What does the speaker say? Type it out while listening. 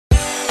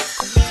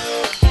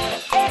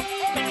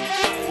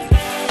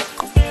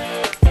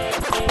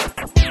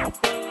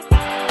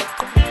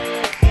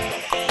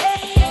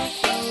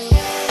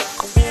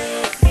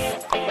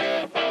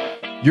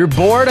Your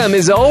boredom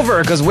is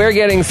over because we're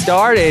getting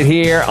started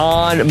here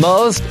on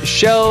Most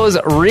Shows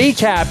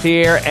Recap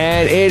here,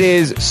 and it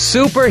is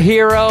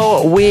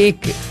Superhero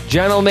Week.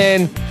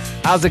 Gentlemen,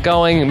 how's it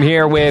going?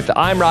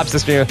 I'm Rob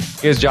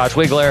Cesternino. Here's Josh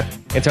Wigler,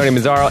 Antonio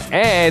Mazzaro,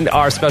 and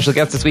our special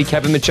guest this week,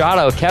 Kevin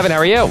Machado. Kevin, how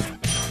are you?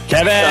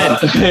 Kevin!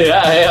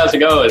 Yeah, hey, how's it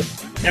going?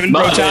 Kevin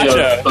Joe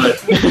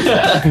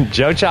Chacho.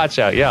 Joe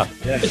Chacho, yeah.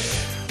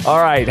 All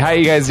right, how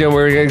you guys doing?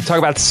 We're going to talk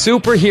about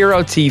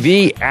superhero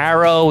TV,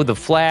 Arrow, The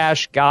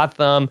Flash,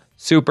 Gotham,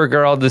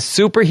 Supergirl. The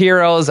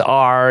superheroes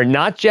are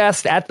not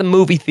just at the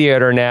movie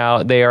theater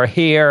now. They are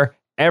here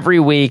every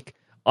week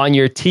on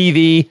your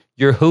TV,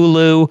 your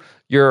Hulu,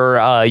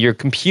 your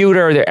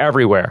computer. They're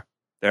everywhere.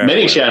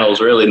 Many channels,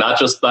 really, not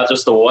just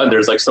the one.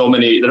 There's like so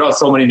many. There are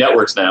so many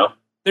networks now.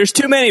 There's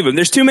too many of them.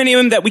 There's too many of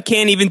them that we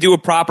can't even do a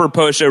proper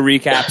post-show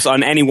recaps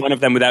on any one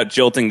of them without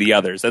jilting the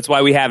others. That's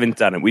why we haven't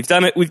done it. We've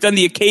done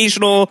the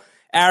occasional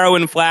Arrow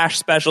and Flash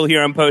special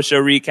here on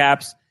post-show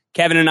recaps.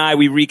 Kevin and I,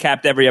 we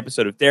recapped every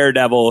episode of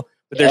Daredevil,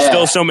 but there's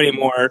still so many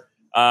more.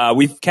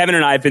 Kevin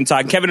and I have been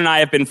talking. Kevin and I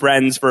have been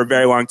friends for a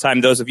very long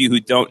time. Those of you who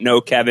don't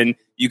know Kevin,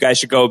 you guys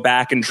should go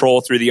back and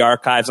troll through the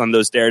archives on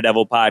those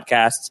Daredevil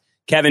podcasts.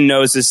 Kevin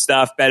knows his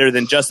stuff better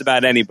than just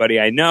about anybody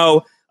I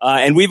know.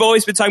 And we've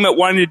always been talking about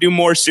wanting to do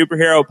more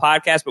superhero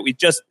podcasts, but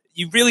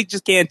you really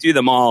just can't do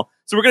them all.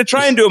 So we're going to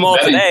try and do them all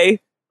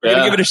today. We're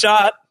going to give it a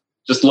shot.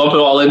 Just lump it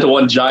all into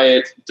one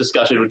giant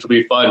discussion, which will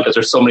be fun because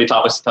there's so many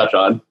topics to touch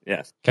on.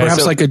 Yes. Okay,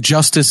 Perhaps like a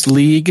Justice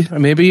League,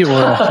 maybe, or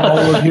a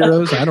Hall of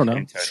Heroes. I don't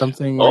know.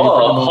 Something.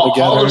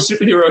 Hall of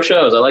superhero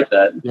shows. I like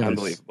that. Yes.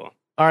 Unbelievable.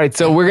 All right,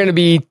 so we're going to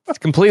be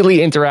completely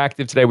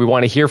interactive today. We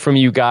want to hear from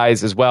you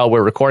guys as well.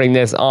 We're recording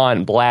this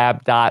on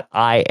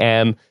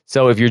blab.im.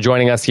 So if you're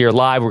joining us here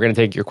live, we're going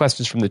to take your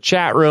questions from the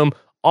chat room.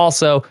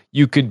 Also,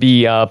 you could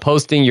be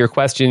posting your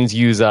questions.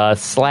 Use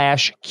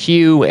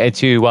 /Q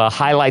to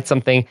highlight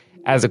something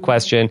as a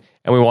question.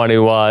 And we want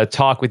to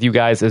talk with you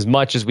guys as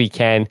much as we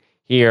can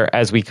here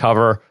as we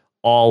cover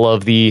all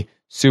of the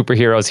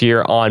superheroes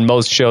here on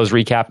Most Shows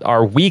Recap,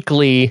 our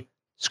weekly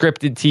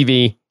scripted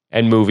TV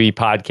and movie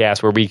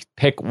podcast where we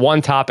pick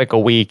one topic a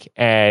week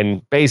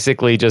and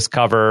basically just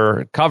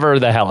cover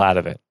the hell out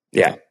of it.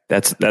 Yeah,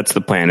 that's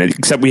the plan.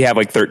 Except we have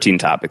like 13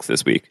 topics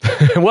this week.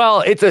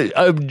 Well, it's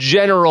a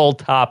general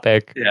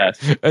topic.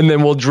 Yes. And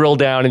then we'll drill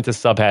down into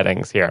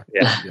subheadings here.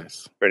 Yeah,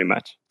 yes, pretty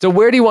much. So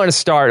where do you want to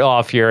start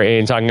off here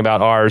in talking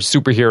about our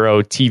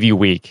superhero TV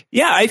week?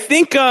 Yeah, I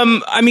think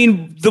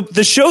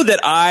the show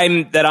that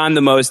I'm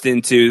the most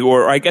into,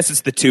 or I guess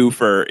it's the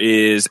twofer,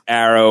 is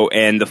Arrow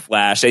and The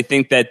Flash. I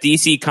think that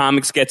DC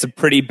Comics gets a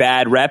pretty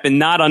bad rep, and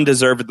not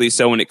undeservedly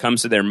so when it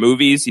comes to their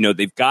movies. You know,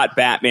 they've got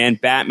Batman.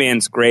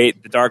 Batman's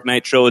great. The Dark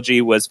Knight trilogy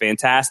was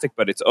fantastic,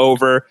 but it's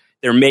over.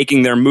 They're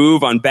making their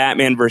move on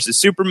Batman versus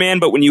Superman,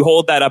 but when you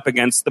hold that up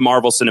against the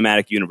Marvel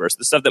Cinematic Universe,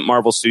 the stuff that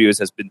Marvel Studios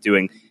has been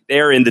doing,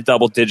 they're in the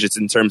double digits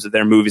in terms of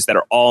their movies that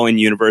are all in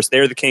universe.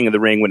 They're the king of the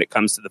ring when it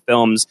comes to the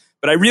films.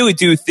 But I really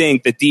do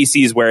think that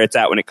DC is where it's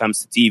at when it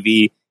comes to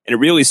TV, and it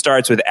really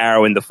starts with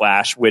Arrow and The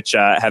Flash, which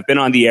have been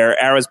on the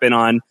air. Arrow's been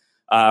on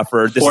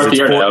for this fourth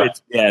year now.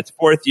 It's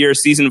fourth year,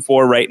 season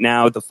 4 right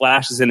now. The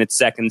Flash is in its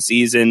second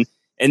season,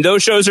 and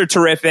those shows are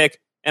terrific.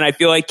 And I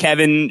feel like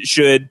Kevin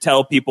should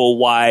tell people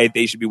why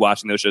they should be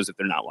watching those shows if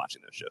they're not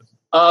watching those shows.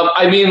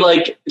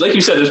 Like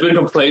you said, there's been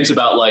complaints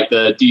about like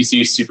the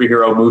DC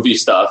superhero movie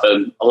stuff,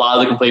 and a lot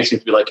of the complaints seem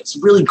to be like it's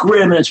really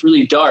grim and it's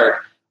really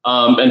dark.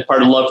 And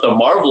part of the love for the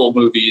Marvel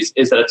movies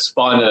is that it's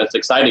fun and it's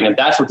exciting, and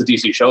that's what the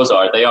DC shows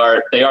are. They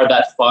are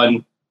that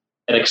fun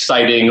and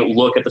exciting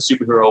look at the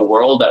superhero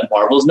world that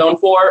Marvel's known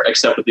for,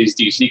 except with these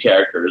DC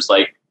characters.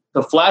 Like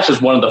The Flash is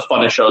one of the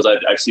funnest shows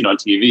I've seen on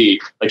TV,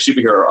 like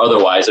superhero or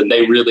otherwise, and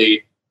they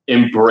really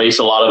embrace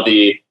a lot of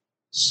the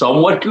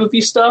somewhat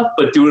goofy stuff,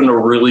 but do it in a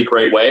really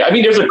great way. I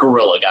mean, there's a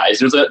gorilla, guys.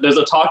 There's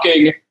a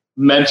talking,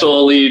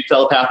 mentally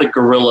telepathic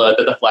gorilla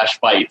that the Flash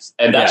fights,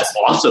 and that's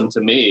awesome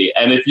to me.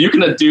 And if you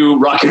can do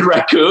Rocket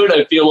Raccoon,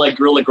 I feel like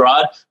Gorilla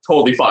Grodd,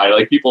 totally fine.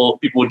 Like people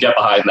would get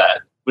behind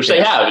that, which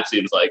they have, it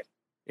seems like.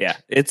 Yeah,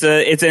 it's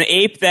an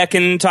ape that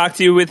can talk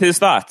to you with his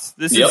thoughts.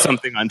 This is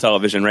something on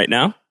television right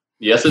now.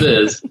 Yes, it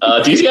is.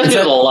 DC has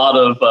a lot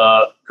of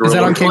gorilla. Is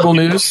that on cable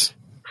news?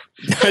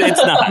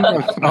 It's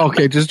not.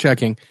 Okay, just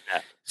checking.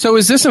 So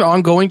is this an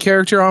ongoing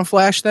character on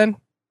Flash then?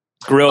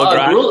 Gorilla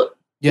Grodd?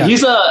 Yeah.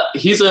 He's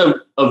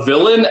a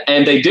villain,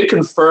 and they did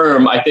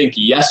confirm, I think,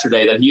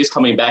 yesterday that he is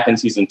coming back in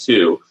season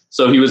 2.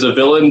 So he was a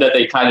villain that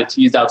they kind of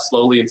teased out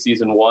slowly in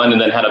season 1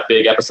 and then had a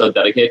big episode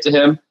dedicated to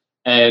him.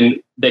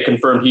 And they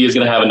confirmed he is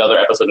going to have another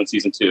episode in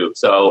season 2.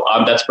 So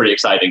that's pretty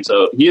exciting.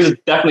 So he is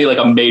definitely like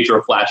a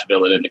major Flash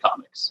villain in the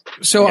comics.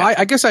 So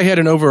I guess I had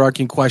an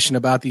overarching question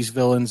about these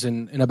villains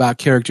and about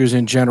characters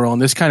in general.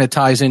 And this kind of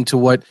ties into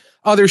what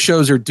other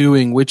shows are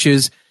doing, which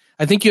is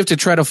I think you have to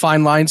try to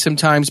find lines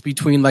sometimes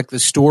between like the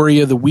story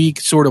of the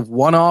week, sort of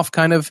one-off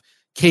kind of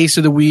case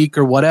of the week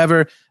or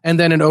whatever, and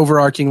then an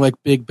overarching like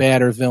big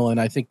bad or villain.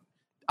 I think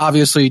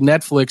obviously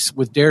Netflix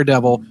with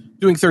Daredevil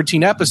doing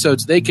 13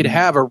 episodes, they could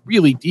have a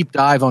really deep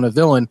dive on a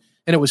villain,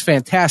 and it was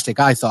fantastic,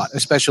 I thought,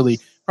 especially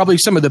probably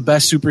some of the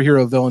best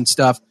superhero villain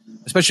stuff,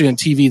 especially on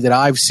TV, that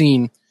I've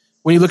seen.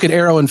 When you look at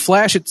Arrow and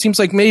Flash, it seems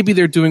like maybe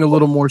they're doing a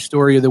little more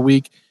story of the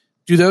week.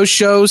 Do those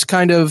shows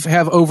kind of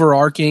have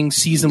overarching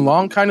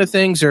season-long kind of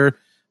things, or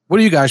what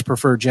do you guys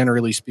prefer,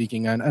 generally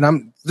speaking?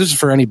 And this is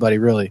for anybody,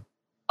 really.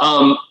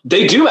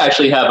 They do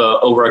actually have an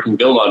overarching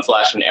villain on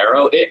Flash and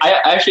Arrow.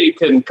 I actually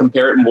can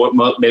compare it more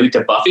maybe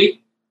to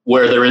Buffy,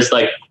 where there is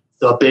like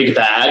the big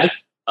bad,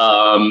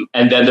 and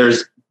then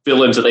there's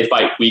villains that they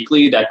fight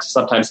weekly that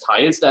sometimes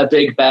tie into that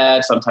big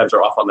bad, sometimes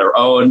are off on their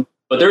own.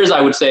 But there is,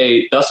 I would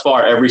say, thus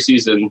far, every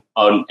season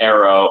on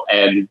Arrow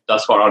and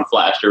thus far on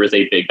Flash, there is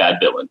a big bad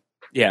villain.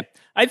 Yeah.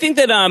 I think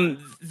that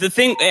the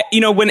thing,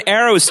 when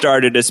Arrow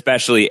started,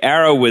 especially,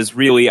 Arrow was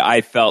really,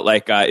 I felt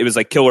like it was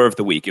like Killer of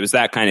the Week. It was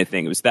that kind of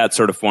thing. It was that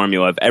sort of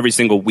formula of every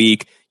single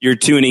week you're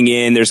tuning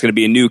in, there's going to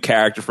be a new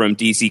character from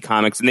DC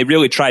Comics. And they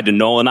really tried to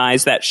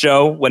Nolanize that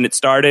show when it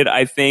started,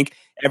 I think.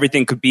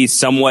 Everything could be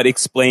somewhat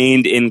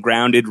explained in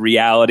grounded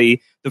reality.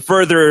 The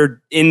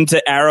further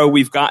into Arrow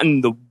we've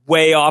gotten, the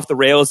way off the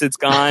rails it's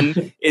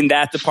gone in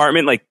that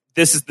department. Like,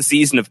 this is the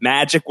season of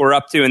magic we're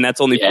up to, and that's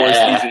only 4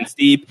 seasons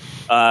deep.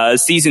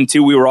 Season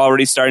 2, we were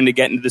already starting to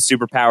get into the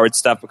superpowered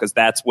stuff because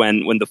that's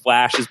when the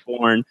Flash is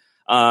born.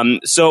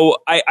 So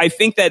I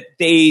think that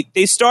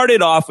they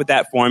started off with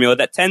that formula.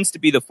 That tends to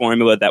be the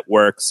formula that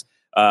works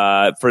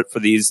for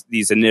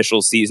these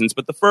initial seasons.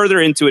 But the further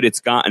into it it's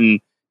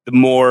gotten, the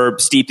more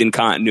steeped in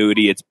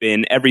continuity it's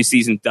been. Every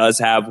season does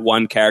have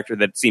one character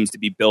that seems to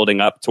be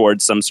building up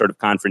towards some sort of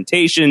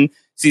confrontation.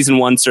 Season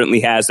 1 certainly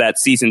has that.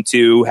 Season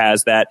 2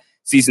 has that.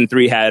 Season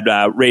 3 had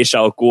Ra's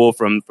al Ghul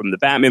from the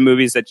Batman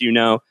movies that you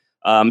know.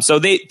 So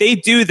they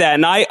do that,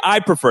 and I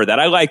prefer that.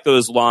 I like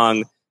those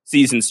long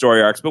season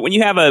story arcs. But when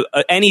you have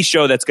any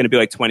show that's going to be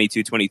like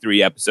 22,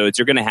 23 episodes,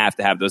 you're going to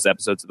have those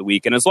episodes of the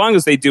week. And as long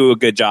as they do a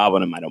good job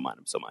on them, I don't mind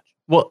them so much.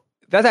 Well,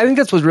 I think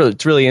that's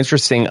what's really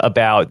interesting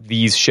about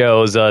these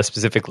shows,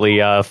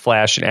 specifically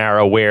Flash and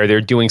Arrow, where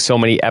they're doing so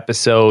many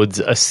episodes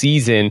a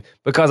season,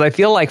 because I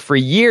feel like for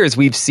years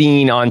we've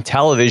seen on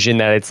television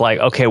that it's like,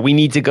 okay, we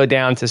need to go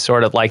down to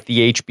sort of like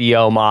the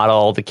HBO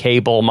model, the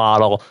cable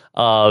model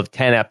of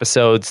 10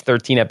 episodes,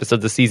 13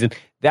 episodes a season.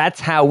 That's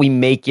how we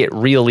make it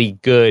really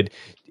good.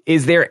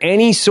 Is there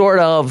any sort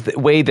of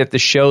way that the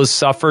shows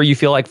suffer, you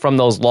feel like, from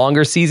those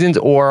longer seasons,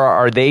 or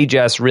are they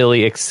just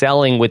really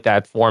excelling with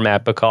that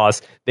format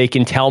because they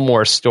can tell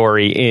more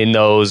story in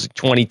those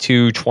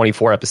 22,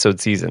 24 episode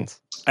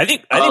seasons? I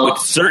think with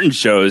certain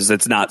shows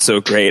that's not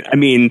so great. I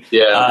mean,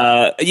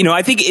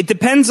 I think it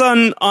depends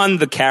on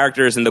the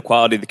characters and the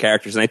quality of the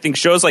characters. And I think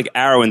shows like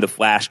Arrow and The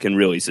Flash can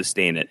really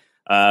sustain it.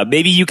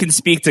 Maybe you can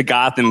speak to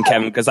Gotham,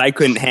 Kevin, because I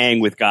couldn't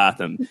hang with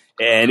Gotham.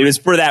 And it was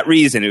for that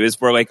reason. It was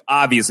for, like,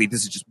 obviously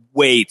this is just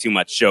way too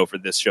much show for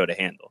this show to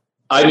handle.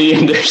 I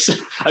mean,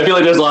 I feel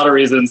like there's a lot of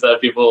reasons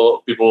that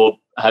people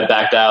had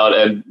backed out,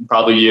 and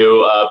probably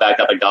you backed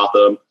out of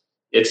Gotham.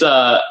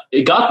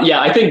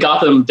 I think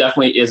Gotham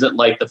definitely isn't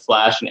like The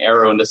Flash and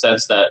Arrow in the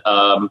sense that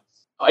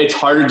it's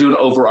hard to do an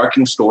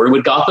overarching story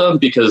with Gotham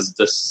because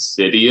the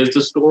city is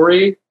the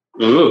story.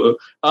 Ooh.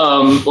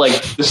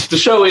 The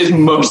show is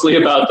mostly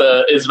about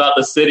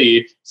the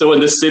city. So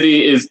when the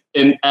city is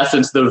in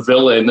essence the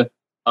villain,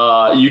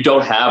 you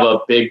don't have a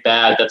big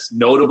bad that's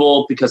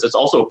notable because it's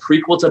also a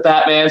prequel to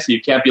Batman. So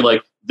you can't be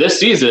like, this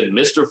season,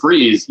 Mr.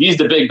 Freeze, he's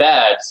the big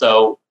bad.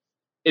 So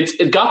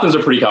Gotham's a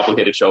pretty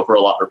complicated show for a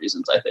lot of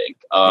reasons, I think.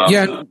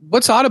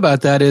 What's odd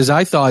about that is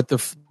I thought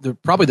the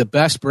probably the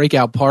best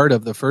breakout part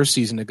of the first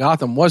season of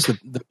Gotham was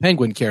the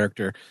Penguin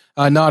character.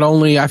 Not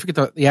only, I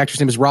forget the actor's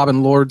name is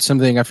Robin Lord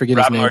something, I forget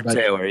his name. Robin Lord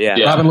Taylor, yeah.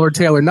 Robin Lord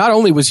Taylor. Not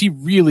only was he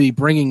really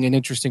bringing an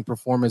interesting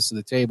performance to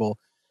the table,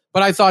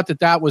 but I thought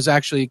that was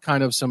actually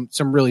kind of some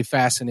really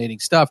fascinating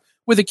stuff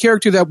with a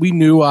character that we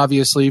knew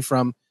obviously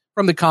from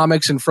the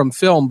comics and from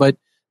film, but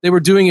they were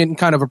doing it and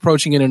kind of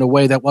approaching it in a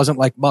way that wasn't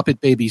like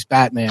Muppet Babies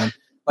Batman,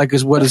 like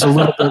is what is a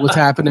little bit what's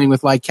happening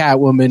with like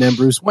Catwoman and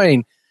Bruce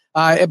Wayne.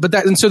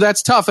 So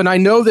that's tough. And I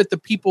know that the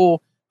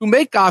people who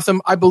make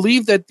Gotham, I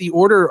believe that the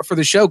order for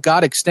the show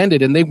got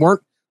extended and they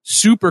weren't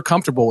super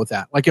comfortable with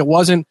that. Like it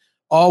wasn't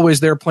always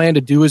their plan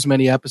to do as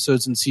many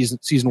episodes in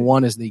season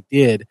 1 as they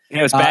did.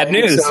 It was bad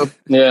news.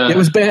 It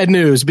was bad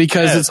news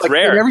because it's like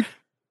rare.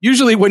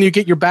 Usually when you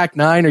get your back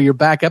 9 or your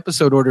back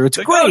episode order, it's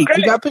great.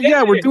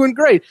 We're doing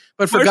great.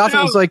 But for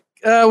Gotham, it's like,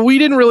 we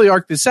didn't really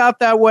arc this out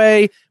that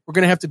way. We're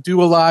going to have to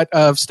do a lot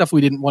of stuff we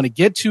didn't want to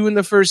get to in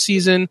the first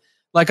season.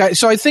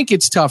 So I think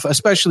it's tough,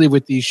 especially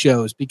with these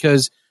shows,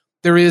 because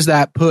there is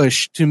that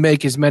push to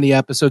make as many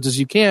episodes as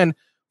you can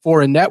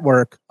for a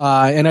network.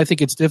 And I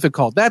think it's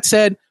difficult. That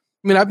said,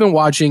 I mean, I've been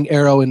watching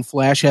Arrow and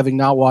Flash, having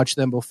not watched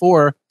them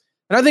before.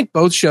 And I think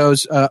both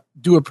shows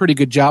do a pretty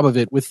good job of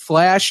it. With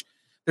Flash,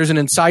 there's an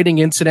inciting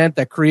incident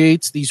that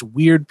creates these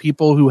weird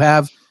people who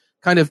have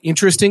kind of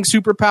interesting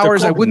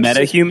superpowers. I wouldn't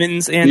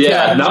metahumans and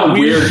not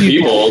weird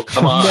people.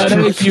 Come on,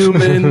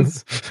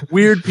 metahumans,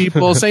 weird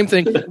people. Same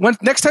thing.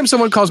 Next time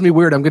someone calls me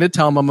weird, I'm going to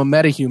tell them I'm a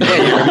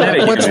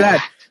metahuman. What's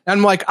that? And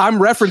I'm like, I'm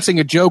referencing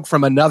a joke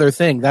from another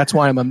thing. That's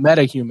why I'm a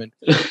metahuman.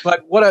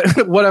 But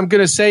what I'm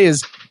going to say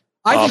is,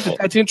 I think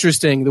that's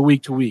interesting, the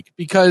week to week,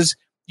 because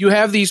you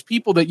have these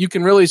people that you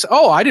can really say,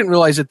 oh, I didn't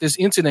realize that this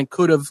incident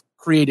could have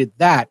created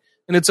that.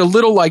 And it's a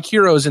little like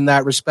Heroes in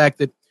that respect,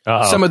 that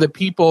some of the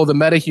people, the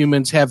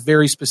metahumans, have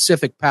very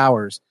specific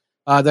powers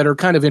that are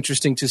kind of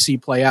interesting to see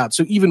play out.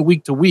 So even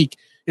week to week,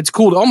 it's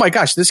cool. Oh my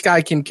gosh, this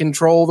guy can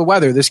control the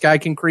weather. This guy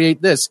can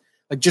create this.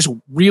 Like just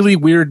really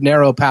weird,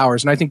 narrow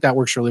powers. And I think that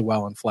works really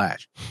well in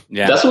Flash.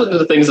 Yeah, that's one of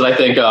the things that I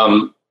think,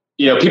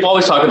 people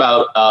always talk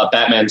about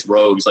Batman's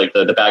rogues, like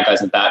the bad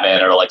guys in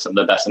Batman are like some of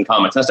the best in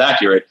comics. That's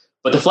accurate.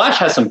 But the Flash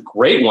has some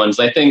great ones.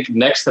 I think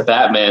next to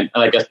Batman,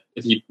 and I guess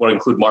if you want to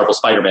include Marvel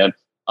Spider-Man,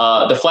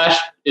 the Flash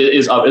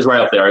is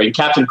right up there. I mean,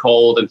 Captain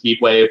Cold and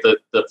Heatwave,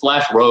 the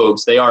Flash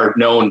rogues, they are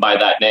known by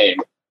that name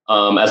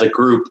as a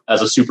group,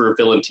 as a super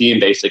villain team,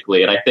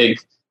 basically. And I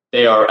think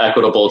they are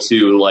equitable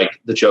to like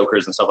the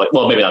Jokers and stuff like.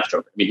 Well, maybe not the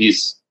Joker. I mean,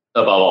 he's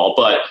above all,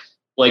 but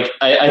like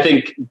I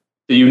think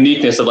the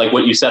uniqueness of like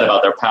what you said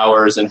about their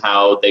powers and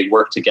how they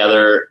work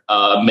together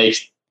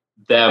makes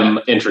them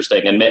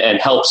interesting and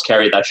helps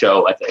carry that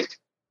show, I think.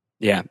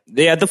 Yeah.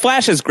 The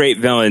Flash has great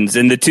villains,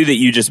 and the two that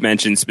you just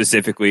mentioned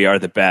specifically are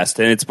the best,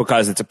 and it's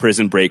because it's a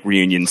Prison Break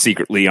reunion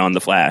secretly on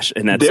the Flash.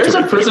 And there's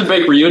a Prison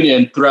Break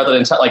reunion throughout the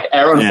entire, like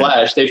Arrow and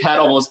Flash. They've had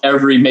almost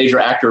every major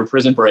actor of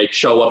Prison Break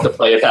show up to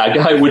play a bad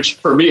guy, which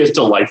for me is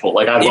delightful.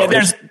 Like I love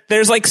it.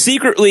 There's like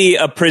secretly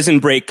a Prison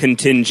Break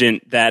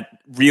contingent that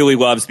really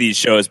loves these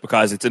shows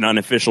because it's an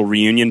unofficial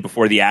reunion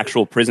before the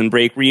actual Prison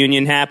Break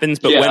reunion happens.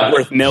 But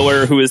Wentworth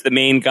Miller, who is the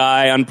main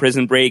guy on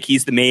Prison Break,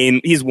 he's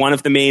one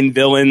of the main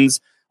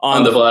villains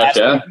on the Flash.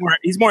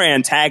 He's more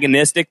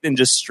antagonistic than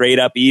just straight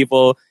up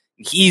evil.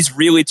 He's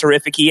really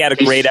terrific. He had a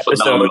great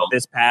episode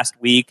this past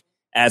week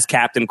as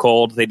Captain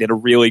Cold. They did a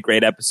really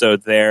great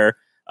episode there.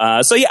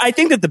 So yeah, I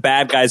think that the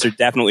bad guys are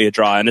definitely a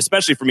draw, and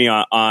especially for me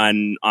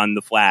on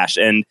the Flash.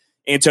 And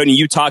Antonio,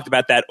 you talked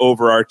about that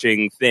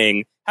overarching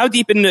thing. How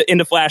deep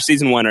into Flash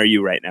season 1 are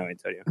you right now,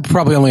 Antonio?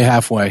 Probably only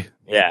halfway.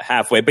 Yeah,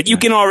 halfway. But you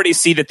can already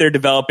see that they're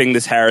developing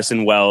this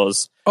Harrison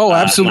Wells. Oh,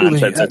 absolutely.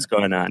 That's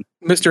going on.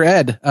 Mr.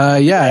 Ed.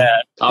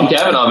 Tom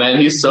Cavanaugh, man.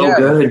 He's so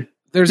good.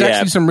 There's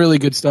actually some really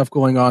good stuff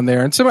going on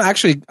there. And some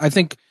actually, I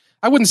think,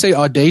 I wouldn't say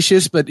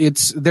audacious, but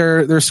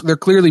they're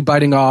clearly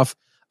biting off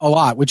a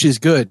lot, which is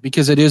good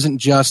because it isn't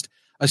just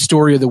a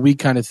story of the week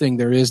kind of thing.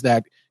 There is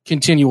that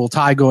continual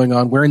tie going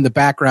on where in the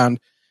background,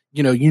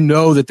 you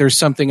know that there's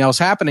something else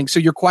happening. So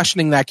you're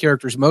questioning that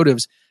character's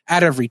motives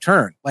at every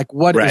turn. Like,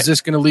 what is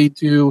this going to lead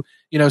to?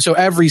 So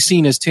every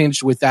scene is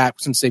tinged with that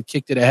since they've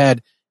kicked it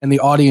ahead and the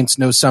audience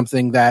knows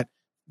something that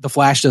the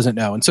Flash doesn't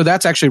know. And so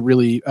that's actually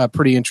really a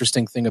pretty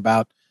interesting thing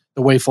about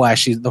the way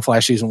the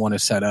Flash season 1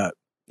 is set up.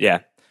 Yeah.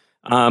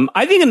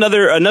 I think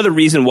another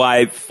reason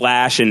why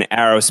Flash and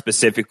Arrow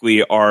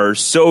specifically are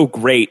so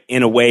great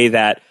in a way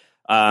that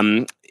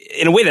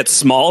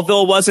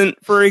Smallville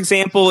wasn't, for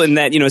example, in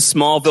that,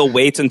 Smallville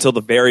waits until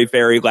the very,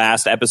 very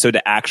last episode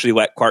to actually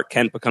let Clark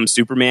Kent become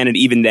Superman. And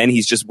even then,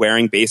 he's just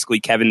wearing basically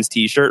Kevin's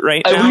T-shirt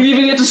right now. We didn't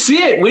even get to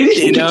see it. We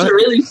didn't get to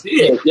really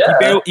see it.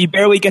 Yeah. You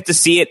barely get to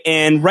see it.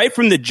 And right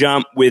from the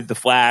jump with the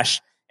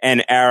Flash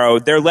and Arrow,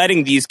 they're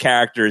letting these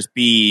characters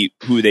be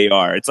who they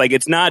are. It's like,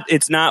 it's not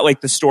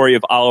like the story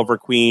of Oliver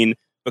Queen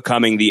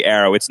becoming the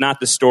Arrow. It's not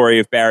the story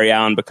of Barry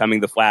Allen becoming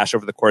the Flash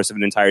over the course of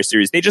an entire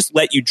series. They just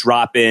let you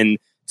drop in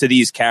to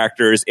these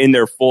characters in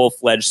their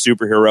full-fledged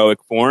superheroic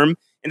form.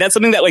 And that's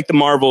something that like the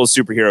Marvel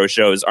superhero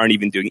shows aren't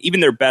even doing.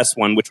 Even their best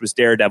one, which was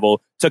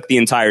Daredevil, took the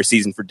entire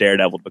season for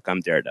Daredevil to become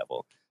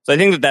Daredevil. So I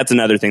think that that's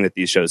another thing that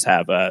these shows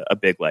have a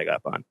big leg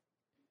up on.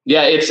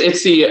 Yeah,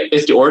 it's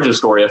the origin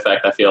story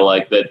effect, I feel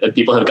like, that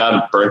people have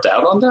gotten burnt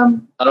out on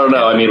them. I don't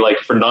know. I mean, like,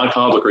 for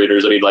non-comic book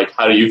readers, I mean, like,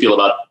 how do you feel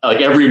about,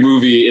 like, every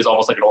movie is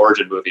almost like an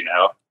origin movie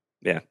now?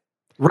 Yeah.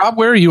 Rob,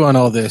 where are you on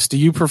all this? Do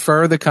you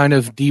prefer the kind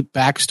of deep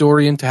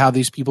backstory into how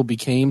these people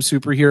became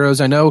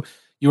superheroes? I know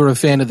you were a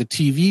fan of the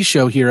TV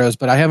show Heroes,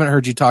 but I haven't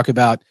heard you talk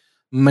about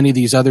many of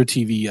these other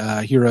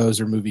TV heroes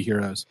or movie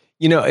heroes.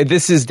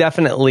 This is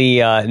definitely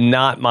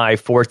not my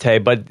forte,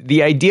 but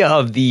the idea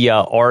of the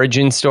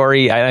origin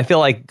story, I feel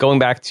like going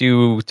back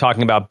to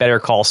talking about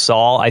Better Call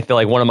Saul, I feel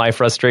like one of my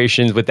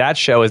frustrations with that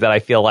show is that I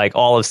feel like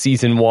all of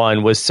season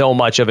 1 was so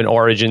much of an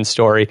origin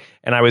story,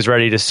 and I was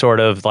ready to sort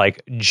of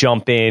like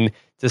jump in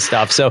to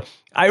stuff. So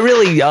I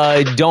really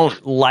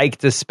don't like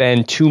to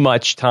spend too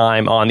much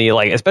time on the,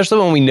 like, especially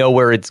when we know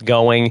where it's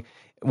going,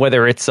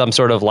 whether it's some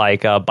sort of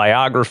like a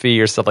biography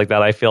or stuff like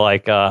that. I feel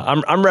like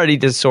I'm ready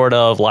to sort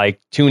of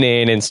like tune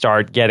in and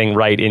start getting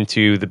right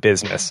into the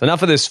business.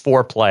 Enough of this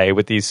foreplay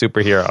with these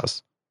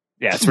superheroes.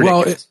 Yeah, it's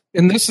ridiculous.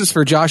 Well, and this is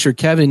for Josh or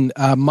Kevin.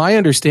 My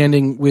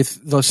understanding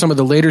with some of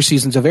the later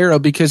seasons of Arrow,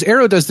 because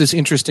Arrow does this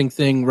interesting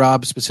thing,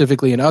 Rob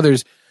specifically and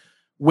others,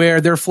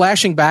 where they're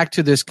flashing back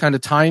to this kind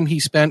of time he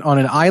spent on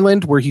an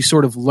island where he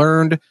sort of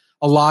learned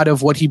a lot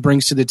of what he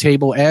brings to the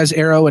table as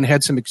Arrow and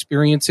had some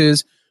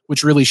experiences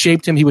which really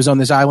shaped him. He was on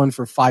this island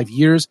for 5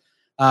 years,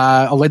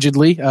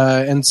 allegedly.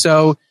 And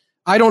so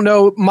I don't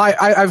know.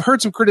 I've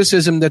heard some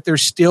criticism that they're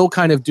still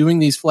kind of doing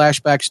these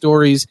flashback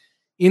stories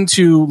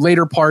into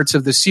later parts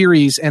of the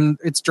series, and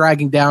it's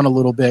dragging down a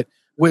little bit.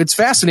 it's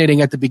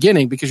fascinating at the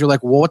beginning because you're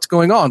like, well, what's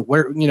going on?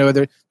 Where,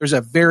 there's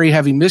a very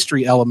heavy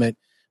mystery element.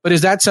 But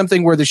is that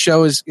something where the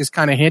show is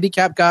kind of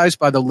handicapped guys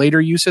by the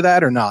later use of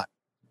that or not?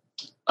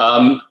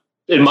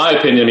 In my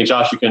opinion, I mean,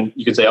 Josh, you can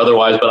say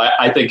otherwise, but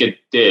I think it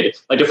did.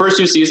 Like the first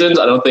 2 seasons,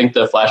 I don't think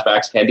the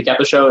flashbacks handicapped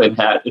the show, and in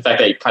fact,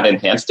 they kind of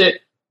enhanced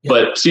it. Yeah.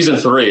 But season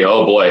 3,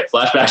 oh boy,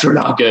 flashbacks were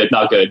not good.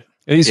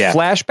 Are these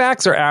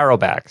flashbacks or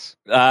arrowbacks?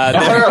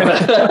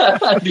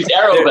 These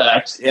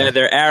arrowbacks. Yeah,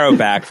 they're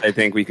arrowbacks, I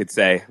think we could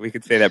say. We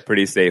could say that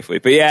pretty safely.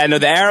 But yeah, no,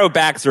 the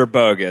arrowbacks are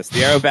bogus. The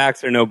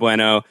arrowbacks are no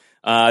bueno.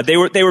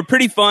 They were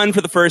pretty fun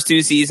for the first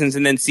 2 seasons,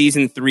 and then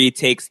season 3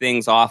 takes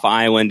things off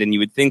island, and you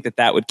would think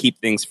that would keep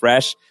things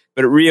fresh,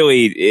 but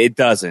it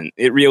doesn't.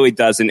 It really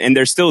doesn't. And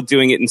they're still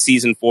doing it in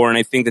season 4, and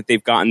I think that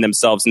they've gotten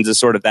themselves into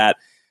sort of that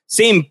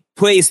same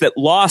place that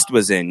Lost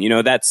was in,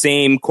 that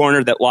same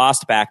corner that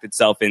Lost backed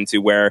itself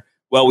into where,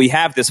 well, we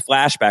have this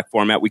flashback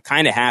format. We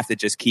kind of have to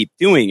just keep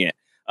doing it.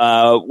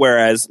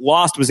 Whereas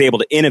Lost was able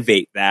to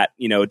innovate that,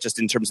 just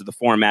in terms of the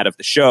format of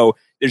the show.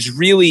 There's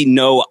really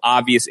no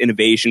obvious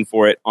innovation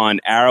for it on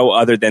Arrow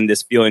other than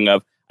this feeling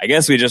of, I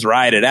guess we just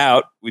ride it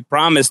out. We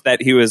promised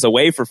that he was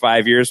away for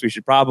 5 years. We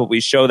should probably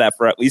show that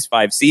for at least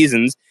 5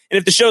 seasons. And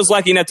if the show's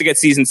lucky enough to get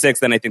season 6,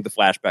 then I think the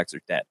flashbacks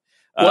are dead.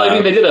 Well, I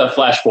mean, they did a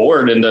flash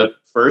forward in the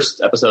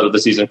first episode of the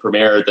season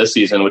premiere this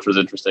season, which was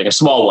interesting. A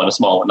small one,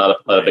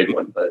 not a big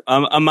one, but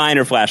a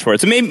minor flash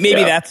forward. So maybe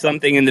that's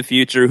something in the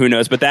future. Who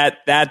knows? But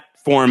that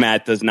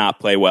format does not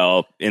play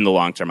well in the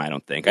long term. I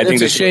don't think. I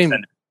think it's a shame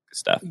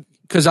stuff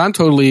because I'm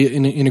totally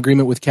in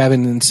agreement with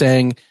Kevin in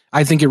saying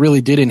I think it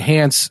really did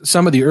enhance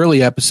some of the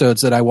early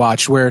episodes that I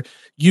watched, where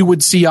you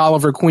would see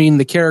Oliver Queen,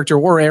 the character,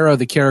 or Arrow,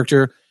 the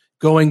character,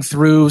 going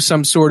through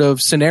some sort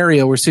of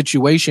scenario or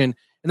situation.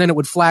 And then it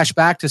would flash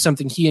back to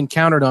something he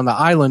encountered on the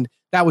island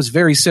that was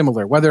very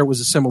similar, whether it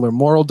was a similar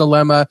moral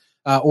dilemma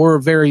or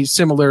a very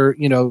similar,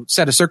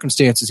 set of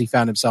circumstances he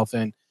found himself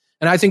in.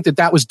 And I think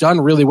that was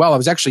done really well. I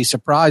was actually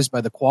surprised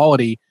by the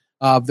quality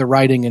of the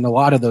writing in a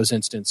lot of those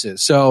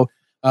instances. So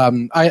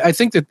I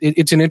think that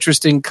it's an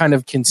interesting kind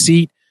of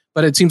conceit,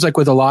 but it seems like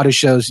with a lot of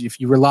shows, if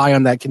you rely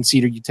on that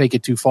conceit or you take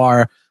it too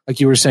far, like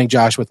you were saying,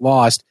 Josh, with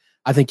Lost,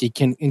 I think it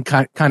can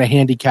kind of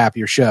handicap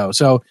your show.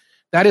 So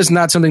that is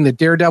not something that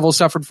Daredevil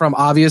suffered from,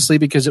 obviously,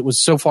 because it was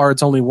so far,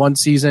 it's only 1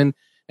 season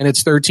and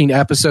it's 13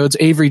 episodes.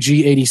 Avery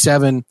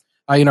G87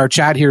 in our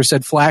chat here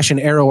said Flash and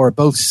Arrow are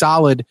both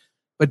solid,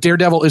 but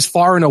Daredevil is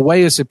far and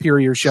away a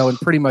superior show in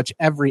pretty much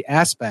every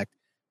aspect.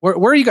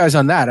 Where are you guys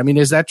on that? I mean,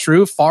 is that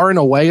true? Far and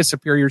away a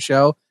superior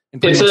show in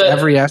pretty much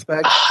every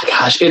aspect?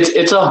 Gosh,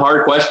 it's a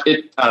hard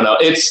question. I don't know.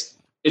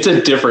 It's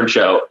a different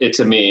show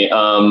to me.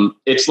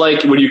 It's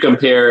like when you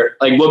compare,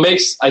 like what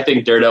makes, I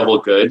think, Daredevil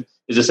good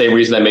is the same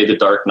reason I made The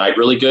Dark Knight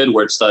really good,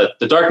 where it's the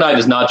Dark Knight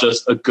is not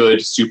just a good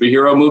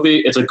superhero movie,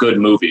 it's a good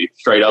movie,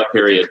 straight up,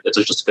 period. It's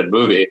just a good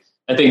movie.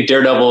 I think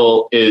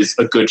Daredevil is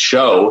a good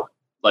show,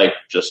 like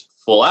just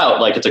full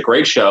out, like it's a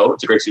great show,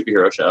 it's a great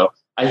superhero show.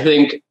 I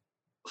think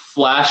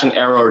Flash and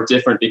Arrow are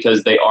different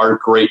because they are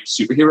great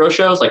superhero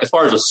shows. Like as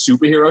far as a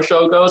superhero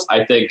show goes,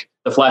 I think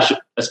The Flash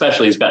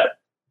especially is better.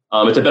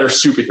 It's a better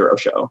superhero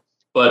show,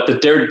 but the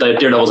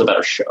Daredevil is a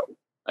better show,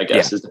 I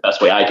guess, is the best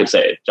way I can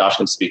say it. Josh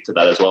can speak to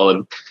that as well.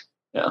 And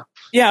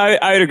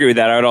I would agree with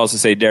that. I would also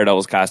say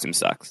Daredevil's costume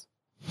sucks.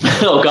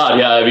 Oh God,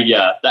 yeah. I mean,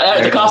 yeah,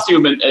 the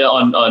costume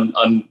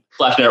on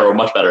Flash and Arrow are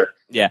much better.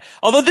 Yeah.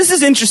 Although this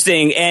is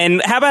interesting,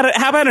 and how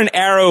about an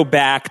arrow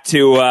back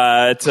to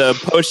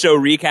post show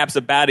recaps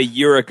about a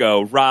year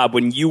ago, Rob,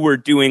 when you were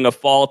doing a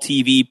fall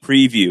TV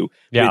preview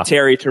with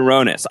Terry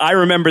Taronis. I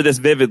remember this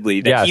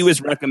vividly that he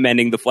was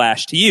recommending The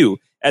Flash to you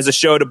as a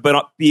show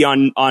to be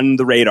on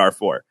the radar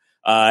for.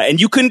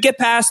 And you couldn't get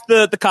past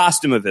the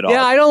costume of it all.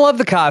 Yeah, I don't love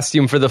the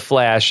costume for the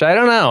Flash. I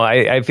don't know.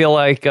 I feel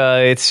like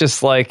it's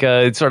just like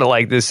it's sort of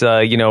like this,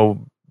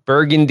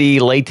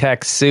 burgundy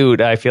latex suit.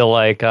 I feel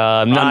like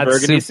I'm not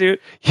burgundy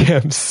suit. Yeah,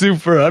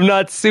 I'm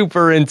not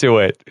super into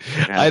it.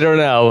 Yeah. I don't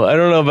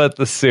know about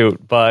the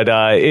suit, but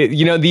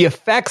the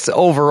effects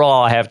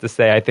overall, I have to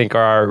say, I think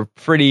are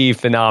pretty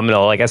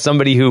phenomenal. Like as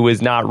somebody who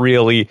is not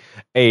really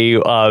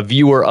a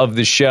viewer of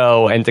the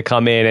show and to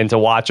come in and to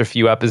watch a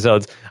few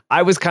episodes,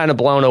 I was kind of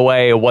blown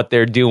away at what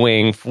they're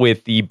doing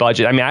with the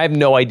budget. I mean, I have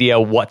no idea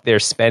what they're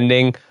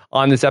spending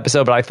on this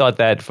episode, but I thought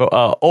that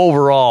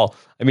overall,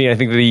 I mean, I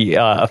think the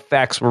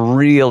effects were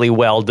really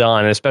well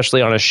done,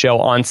 especially on a show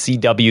on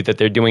CW that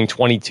they're doing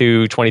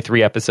 22,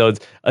 23 episodes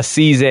a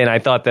season. I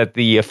thought that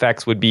the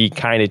effects would be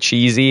kind of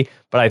cheesy,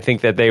 but I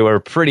think that they were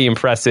pretty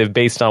impressive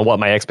based on what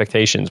my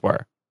expectations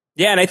were.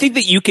 Yeah, and I think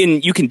that you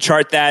can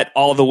chart that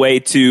all the way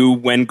to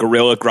when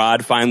Gorilla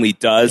Grodd finally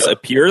does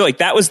appear. Like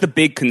that was the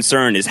big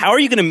concern: is how are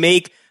you going to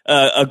make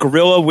a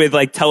gorilla with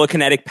like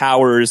telekinetic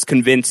powers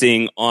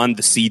convincing on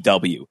the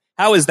CW?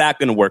 How is that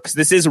going to work? Because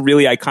this is a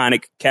really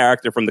iconic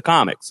character from the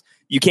comics.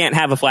 You can't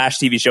have a Flash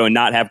TV show and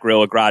not have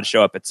Gorilla Grodd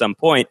show up at some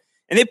point.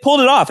 And they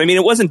pulled it off. I mean,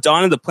 it wasn't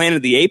Dawn of the Planet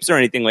of the Apes or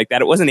anything like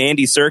that. It wasn't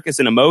Andy Serkis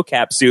in a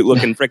mocap suit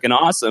looking freaking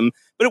awesome,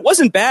 but it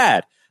wasn't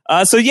bad.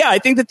 So yeah, I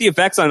think that the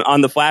effects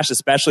on the Flash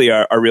especially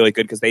are really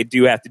good because they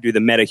do have to do the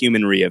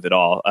meta-humanry of it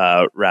all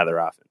rather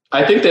often.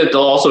 I think that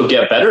they'll also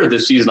get better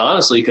this season,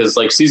 honestly, because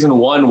like season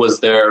 1 was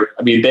they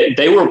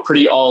were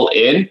pretty all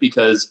in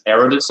because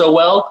Arrow did so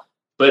well,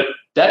 but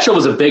that show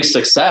was a big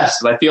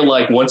success. And I feel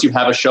like once you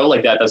have a show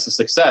like that's a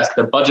success,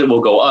 the budget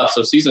will go up.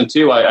 So season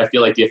 2, I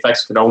feel like the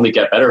effects can only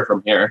get better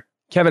from here.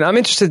 Kevin, I'm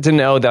interested to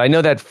know that I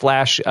know that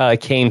Flash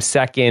came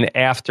second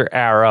after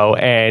Arrow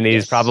and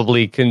is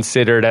probably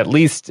considered, at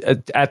least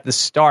at the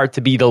start,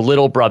 to be the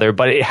little brother.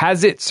 But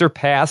has it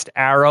surpassed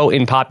Arrow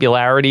in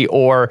popularity,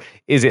 or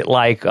is it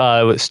like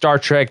Star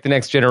Trek: The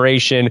Next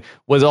Generation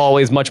was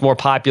always much more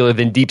popular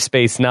than Deep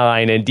Space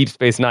Nine, and Deep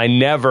Space Nine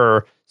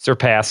never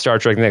surpassed Star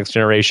Trek: The Next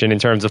Generation in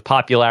terms of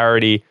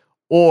popularity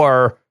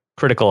or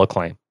critical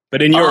acclaim?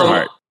 But in your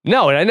heart.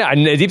 No,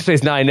 and Deep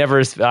Space Nine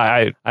never.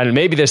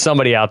 Maybe there's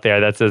somebody out there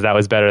that says that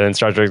was better than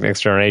Star Trek: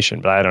 Next Generation,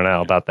 but I don't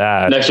know about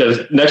that. Next Gen's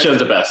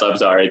the best. I'm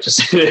sorry,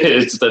 Next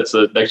Gen's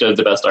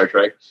the best Star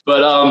Trek.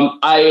 But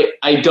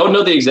I don't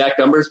know the exact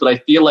numbers, but I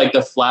feel like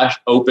the Flash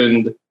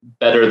opened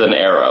better than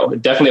Arrow.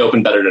 It definitely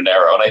opened better than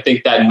Arrow, and I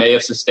think that may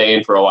have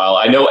sustained for a while.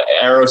 I know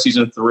Arrow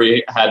season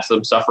 3 had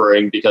some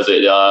suffering because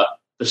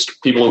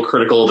people were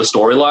critical of the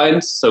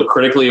storylines, so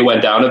critically it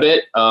went down a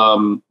bit.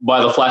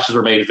 While the Flashes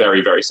remained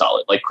very, very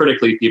solid. Like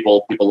critically,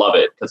 people love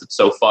it because it's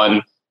so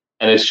fun,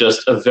 and it's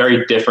just a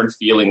very different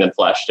feeling than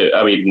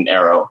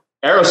Arrow.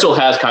 Arrow still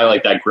has kind of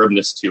like that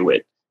grimness to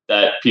it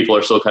that people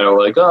are still kind of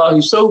like, oh,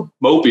 he's so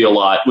mopey a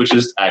lot, which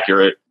is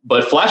accurate.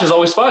 But Flash is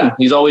always fun.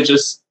 He's always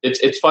just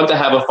it's fun to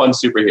have a fun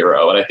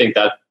superhero, and I think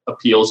that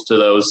appeals to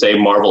those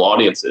same Marvel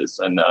audiences.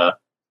 And I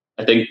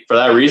think for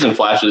that reason,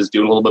 Flash is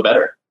doing a little bit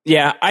better.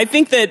 Yeah, I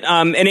think that,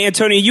 and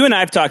Antonio, you and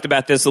I have talked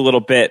about this a little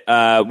bit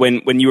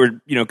when you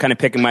were, kind of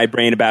picking my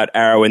brain about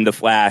Arrow and the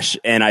Flash,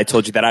 and I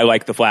told you that I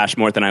like the Flash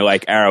more than I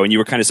like Arrow, and you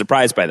were kind of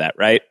surprised by that,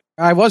 right?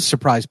 I was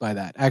surprised by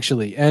that,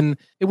 actually, and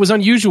it was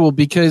unusual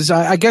because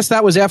I guess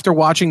that was after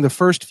watching the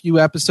first few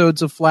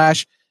episodes of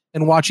Flash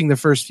and watching the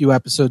first few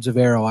episodes of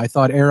Arrow. I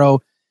thought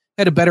Arrow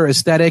had a better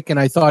aesthetic, and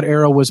I thought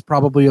Arrow was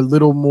probably a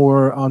little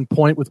more on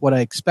point with what I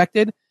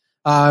expected.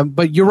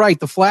 But you're right,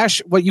 the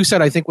Flash, what you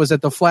said, I think, was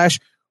that the Flash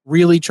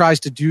really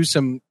tries to do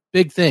some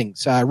big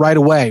things right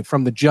away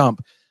from the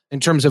jump in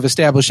terms of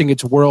establishing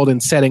its world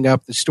and setting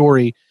up the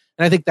story.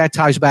 And I think that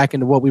ties back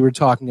into what we were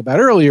talking about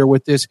earlier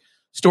with this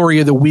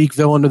story of the week,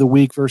 villain of the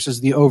week versus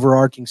the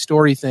overarching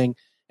story thing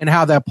and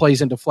how that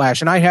plays into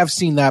Flash. And I have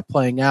seen that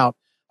playing out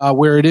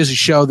where it is a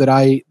show that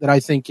I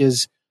think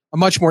is a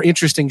much more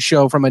interesting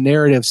show from a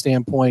narrative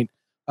standpoint,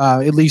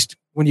 at least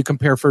when you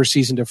compare first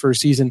season to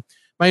first season.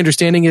 My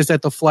understanding is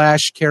that the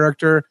Flash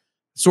character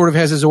sort of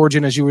has his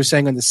origin, as you were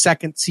saying, in the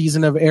second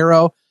season of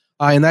Arrow.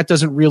 And that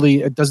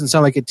it doesn't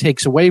sound like it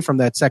takes away from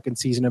that second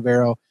season of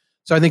Arrow.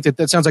 So I think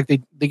that sounds like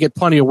they get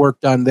plenty of work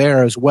done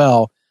there as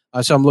well.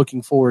 So I'm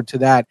looking forward to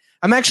that.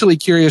 I'm actually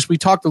curious. We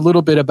talked a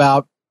little bit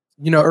about,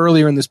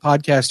 earlier in this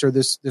podcast or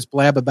this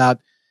blab about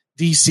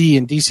DC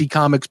and DC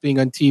Comics being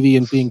on TV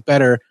and being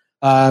better.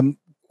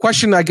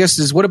 Question, I guess,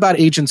 is what about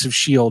Agents of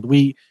S.H.I.E.L.D.?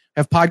 We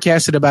have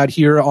podcasted about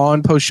here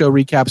on post-show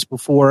recaps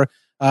before.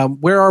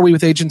 Where are we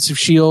with Agents of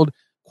S.H.I.E.L.D.?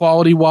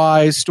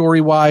 Quality-wise,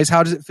 story-wise,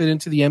 how does it fit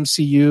into the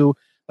MCU?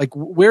 Like,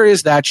 where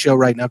is that show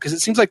right now? Because it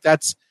seems like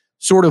that's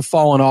sort of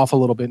fallen off a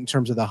little bit in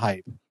terms of the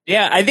hype.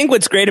 Yeah, I think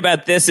what's great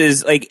about this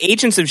is, like,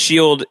 Agents of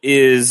S.H.I.E.L.D.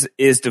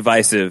 is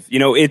divisive.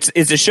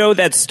 It's a show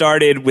that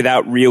started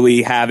without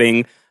really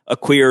having a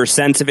clear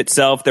sense of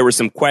itself. There were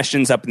some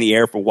questions up in the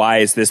air for why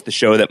is this the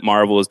show that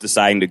Marvel is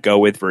deciding to go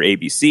with for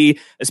ABC,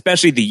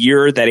 especially the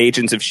year that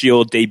Agents of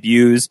S.H.I.E.L.D.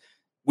 debuts.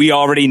 We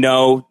already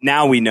know,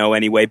 now we know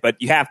anyway, but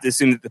you have to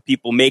assume that the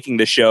people making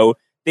the show,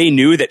 they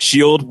knew that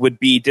S.H.I.E.L.D. would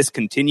be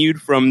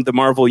discontinued from the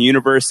Marvel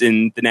Universe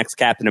in the next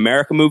Captain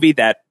America movie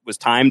that was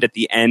timed at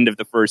the end of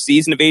the first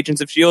season of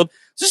Agents of S.H.I.E.L.D.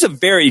 It's just a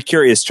very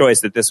curious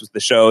choice that this was the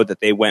show that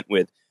they went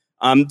with.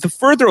 The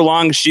further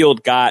along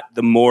S.H.I.E.L.D. got,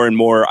 the more and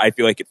more I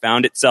feel like it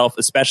found itself,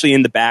 especially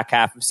in the back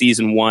half of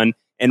season 1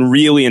 and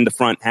really in the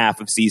front half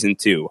of season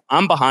 2.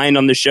 I'm behind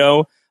on the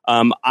show.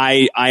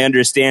 I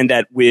understand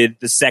that with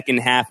the second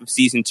half of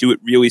season 2, it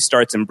really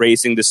starts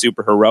embracing the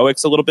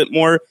superheroics a little bit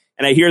more.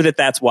 And I hear that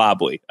that's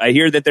wobbly. I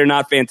hear that they're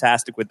not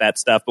fantastic with that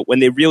stuff. But when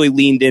they really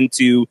leaned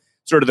into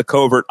sort of the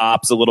covert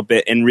ops a little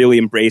bit and really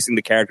embracing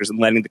the characters and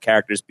letting the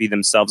characters be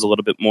themselves a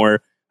little bit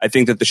more, I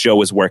think that the show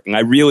was working. I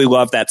really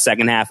loved that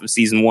second half of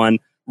season 1.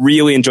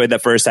 Really enjoyed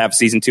that first half of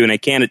season 2. And I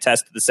can't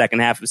attest to the second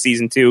half of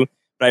season 2.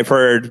 But I've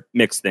heard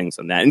mixed things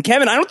on that. And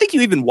Kevin, I don't think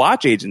you even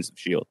watch Agents of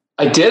S.H.I.E.L.D.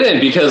 I didn't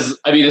because,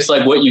 it's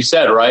like what you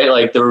said, right?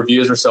 Like the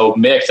reviews are so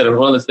mixed. And it was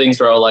one of the things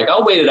where I was like,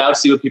 I'll wait it out,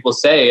 see what people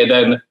say. And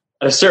then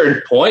at a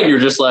certain point, you're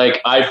just like,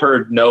 I've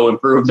heard no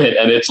improvement.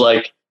 And it's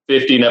like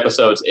 15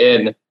 episodes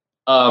in.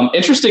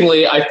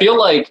 Interestingly, I feel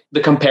like the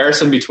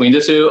comparison between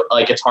the two,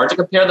 like it's hard to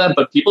compare them,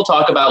 but people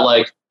talk about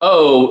like,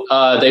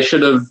 they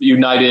should have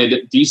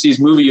united DC's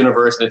movie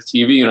universe and its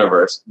TV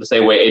universe the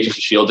same way Agents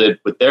of S.H.I.E.L.D. did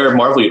with their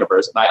Marvel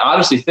universe. And I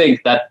honestly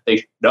think that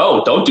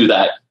don't do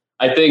that.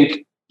 I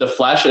think the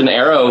Flash and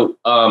Arrow,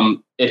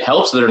 it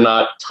helps that they're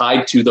not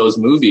tied to those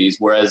movies.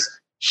 Whereas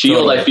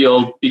S.H.I.E.L.D., I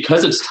feel,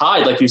 because it's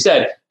tied, like you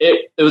said,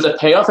 it was a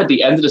payoff at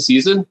the end of the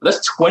season. But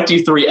that's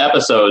 23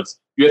 episodes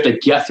you have to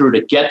get through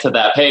to get to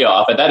that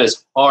payoff. And that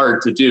is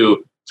hard to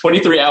do.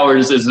 23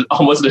 hours is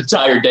almost an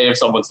entire day of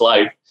someone's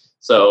life.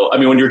 So, I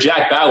mean, when you're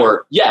Jack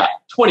Bauer,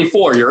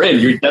 24, you're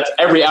in. That's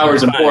every hour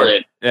is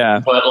important. Yeah.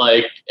 But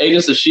like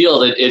Agents of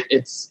S.H.I.E.L.D.,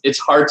 it's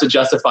hard to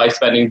justify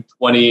spending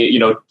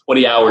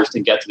 20 hours to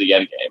get to the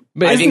end game.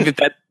 But I think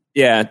that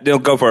yeah, they'll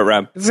go for it,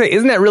 Rob.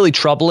 Isn't that really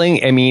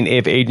troubling? I mean,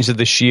 if Agents of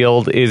the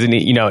S.H.I.E.L.D. isn't,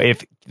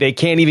 if they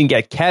can't even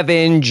get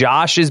Kevin,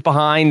 Josh is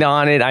behind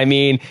on it. I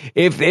mean,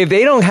 if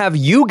they don't have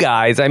you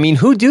guys, I mean,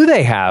 who do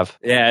they have?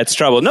 Yeah, it's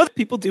trouble. No,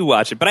 people do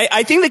watch it. But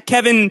I think that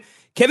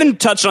Kevin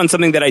touched on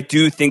something that I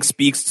do think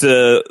speaks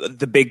to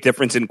the big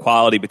difference in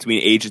quality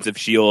between Agents of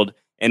S.H.I.E.L.D.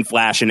 and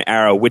Flash and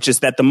Arrow, which is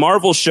that the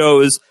Marvel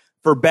shows,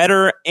 for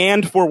better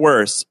and for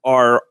worse,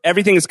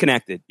 everything is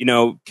connected.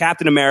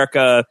 Captain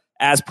America,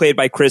 as played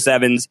by Chris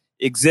Evans,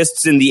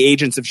 exists in the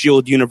Agents of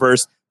S.H.I.E.L.D.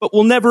 universe, but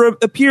will never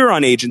appear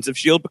on Agents of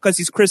S.H.I.E.L.D. because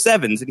he's Chris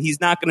Evans, and he's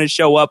not going to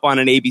show up on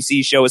an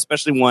ABC show,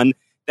 especially one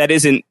that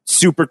isn't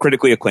super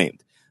critically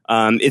acclaimed.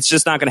 It's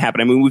just not going to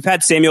happen. I mean, we've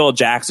had Samuel L.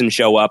 Jackson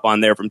show up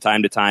on there from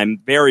time to time,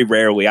 very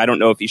rarely. I don't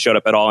know if he showed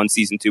up at all in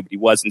season 2, but he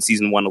was in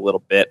season 1 a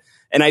little bit.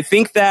 And I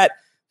think that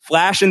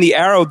Flash and the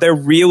Arrow, they're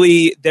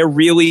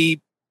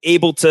really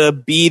able to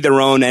be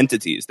their own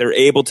entities. They're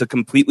able to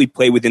completely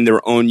play within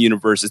their own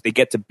universes. They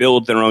get to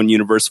build their own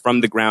universe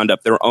from the ground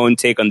up, their own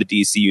take on the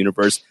DC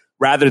universe,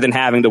 rather than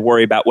having to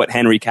worry about what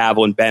Henry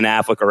Cavill and Ben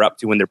Affleck are up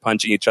to when they're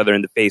punching each other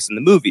in the face in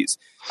the movies.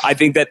 I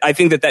think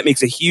that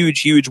makes a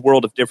huge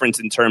world of difference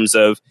in terms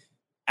of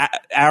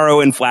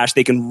Arrow and Flash.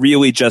 They can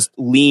really just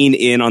lean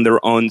in on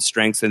their own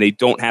strengths, and they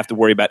don't have to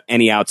worry about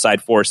any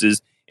outside forces.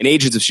 And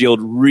Agents of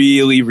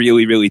S.H.I.E.L.D.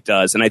 really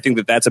does. And I think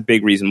that that's a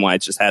big reason why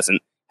it just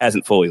hasn't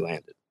fully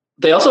landed.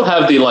 They also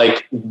have the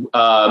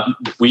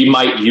we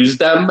might use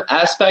them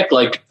aspect.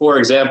 Like, for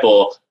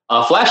example,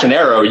 Flash and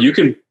Arrow, you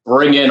can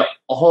bring in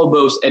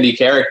almost any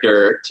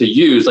character to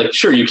use. Like,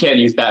 sure, you can't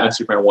use Batman,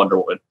 Superman, Wonder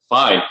Woman.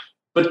 Fine.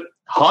 But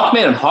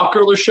Hawkman and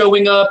Hawkgirl are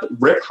showing up.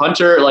 Rip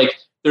Hunter,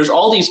 there's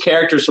all these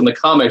characters from the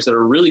comics that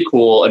are really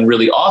cool and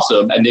really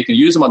awesome, and they can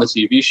use them on the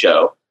TV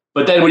show.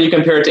 But then when you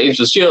compare it to Agents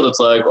of S.H.I.E.L.D., it's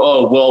like,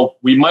 oh, well,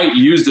 we might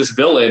use this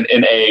villain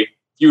in a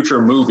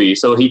future movie,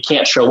 so he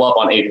can't show up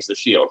on Agents of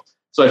S.H.I.E.L.D.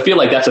 So I feel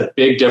like that's a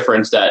big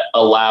difference that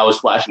allows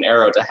Flash and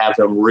Arrow to have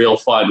some real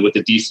fun with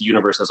the DC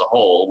universe as a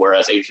whole,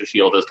 whereas Agents of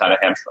S.H.I.E.L.D. is kind of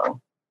hamstrung.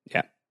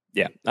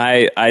 Yeah.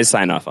 I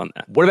sign off on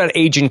that. What about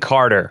Agent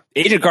Carter?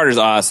 Agent Carter's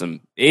awesome.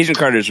 Agent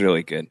Carter's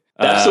really good.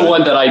 That's the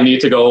one that I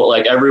need to go,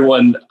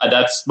 everyone,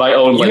 that's my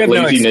own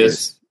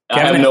laziness. I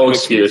have no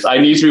excuse. I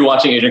need to be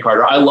watching Agent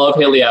Carter. I love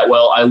Haley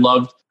Atwell. I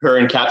loved her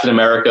in Captain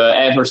America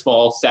and her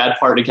small, sad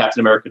part in Captain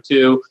America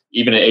 2,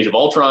 even in Age of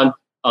Ultron.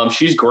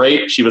 She's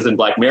great. She was in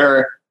Black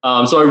Mirror.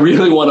 So I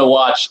really want to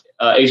watch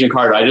Agent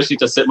Carter. I just need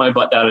to sit my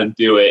butt down and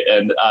do it.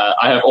 And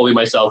I have only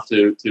myself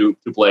to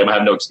blame. I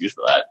have no excuse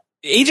for that.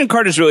 Agent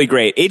Carter's really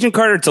great. Agent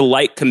Carter, it's a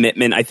light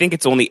commitment. I think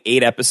it's only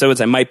 8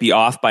 episodes. I might be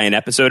off by an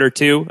episode or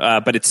 2,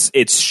 but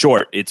it's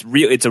short. It's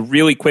a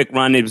really quick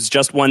run. It was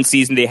just 1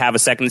 season. They have a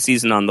second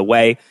season on the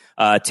way.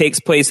 Takes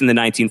place in the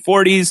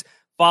 1940s.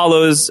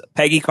 Follows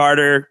Peggy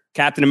Carter,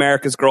 Captain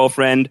America's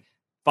girlfriend.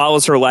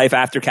 Follows her life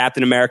after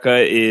Captain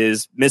America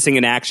is missing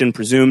in action,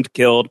 presumed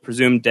killed,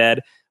 presumed dead.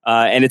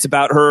 And it's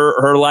about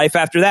her life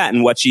after that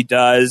and what she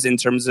does in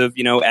terms of,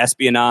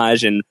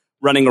 espionage and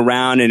running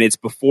around. And it's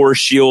before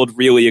S.H.I.E.L.D.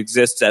 really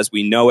exists as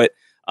we know it.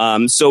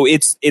 So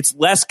it's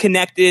less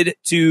connected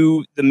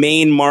to the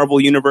main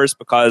Marvel universe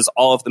because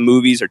all of the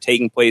movies are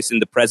taking place in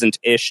the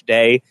present-ish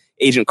day.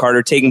 Agent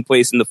Carter taking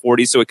place in the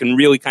 40s, so it can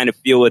really kind of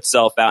feel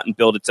itself out and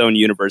build its own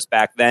universe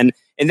back then.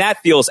 And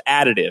that feels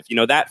additive.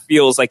 That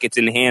feels like it's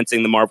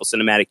enhancing the Marvel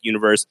Cinematic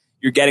Universe.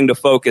 You're getting to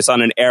focus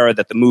on an era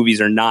that the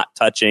movies are not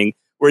touching,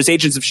 whereas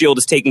Agents of S.H.I.E.L.D.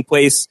 is taking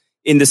place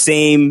in the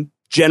same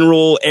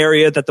general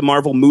area that the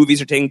Marvel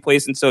movies are taking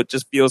place in, so it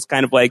just feels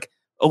kind of like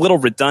a little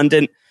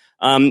redundant.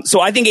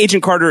 So I think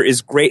Agent Carter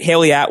is great.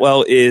 Haley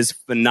Atwell is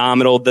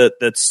phenomenal.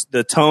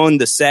 The tone,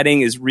 the setting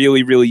is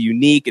really, really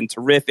unique and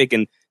terrific,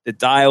 and the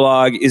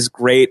dialogue is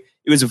great.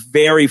 It was a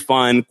very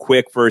fun,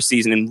 quick first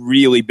season and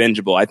really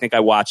bingeable. I think I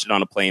watched it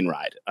on a plane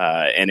ride,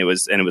 and it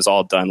was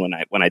all done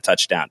when I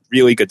touched down.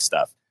 Really good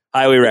stuff.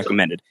 Highly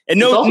recommended. And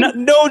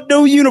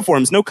no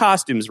uniforms, no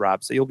costumes,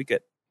 Rob. So you'll be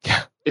good.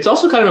 It's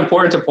also kind of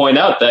important to point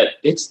out that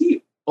it's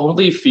the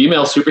only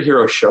female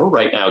superhero show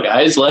right now,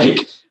 guys.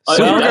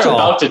 That's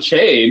about to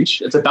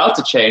change. It's about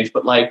to change,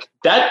 but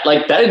that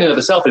in and of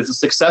itself is a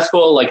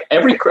successful.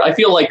 I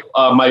feel like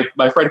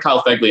my friend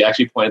Kyle Fegley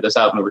actually pointed this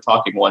out when we were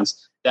talking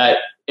once, that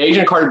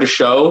Agent Carter the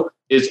show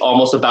is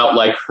almost about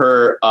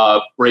her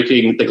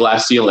breaking the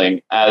glass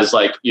ceiling as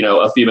a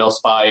female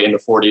spy in the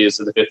 40s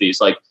and the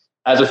 50s,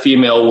 as a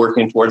female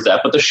working towards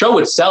that. But the show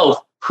itself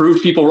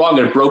proved people wrong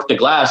and broke the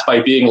glass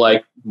by being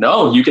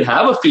no, you can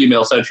have a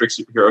female-centric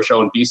superhero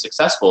show and be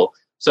successful.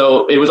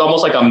 So it was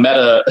almost like a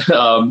meta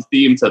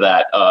theme to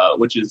that,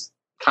 which is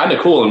kind of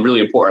cool and really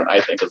important,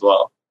 I think, as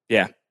well.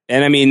 Yeah.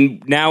 And I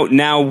mean,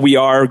 now we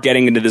are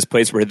getting into this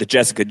place where the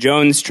Jessica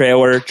Jones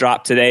trailer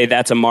dropped today.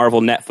 That's a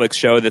Marvel Netflix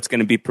show that's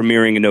going to be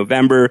premiering in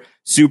November.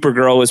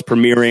 Supergirl is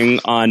premiering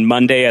on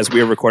Monday as we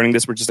are recording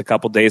this. We're just a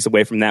couple days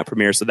away from that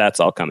premiere, so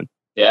that's all coming.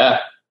 Yeah.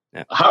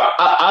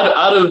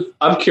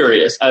 I'm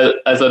curious,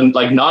 as a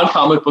like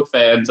non-comic book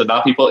fans and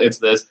not people into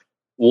this,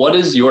 what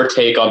is your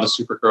take on the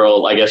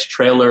Supergirl, I guess,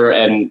 trailer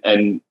and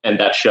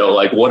that show?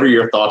 Like, what are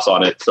your thoughts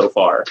on it so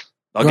far?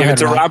 I'll give it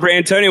to Robert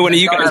Antonio. One of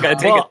you guys got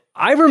to take it.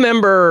 I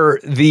remember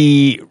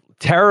the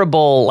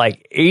terrible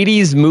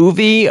 80s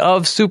movie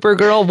of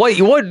Supergirl.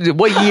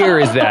 What year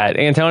is that?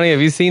 Antonio,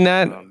 have you seen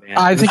that? Oh, man.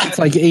 I think it's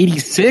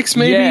 86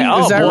 maybe. Yeah.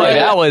 Is that boy, right?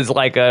 that was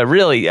a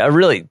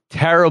really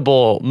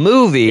terrible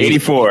movie.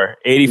 84.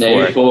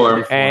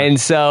 And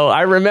so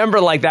I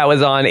remember that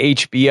was on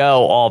HBO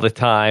all the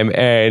time,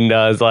 and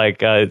I was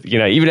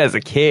even as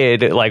a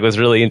kid, was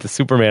really into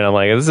Superman. I'm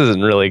like, this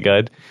isn't really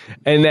good.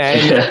 And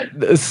then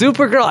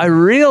Supergirl, I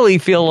really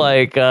feel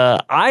like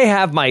I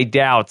have my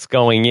doubts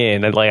going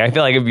in, and I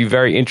feel like it'd be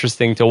very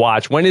interesting to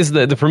watch. When is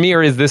the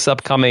premiere? Is this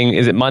upcoming?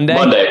 Is it Monday?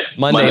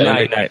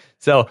 Monday night.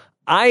 So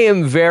I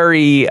am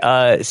very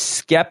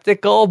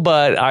skeptical,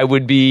 but I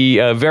would be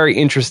very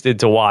interested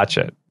to watch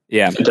it.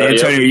 Yeah.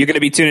 Antonio, are you going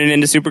to be tuning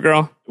into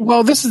Supergirl?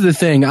 Well, this is the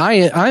thing.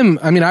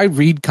 I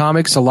read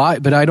comics a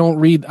lot, but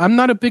I'm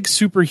not a big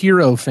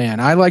superhero fan.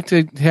 I like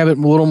to have it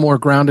a little more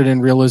grounded in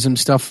realism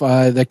stuff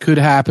that could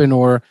happen,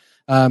 or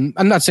I'm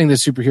not saying that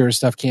superhero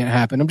stuff can't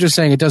happen. I'm just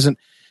saying it doesn't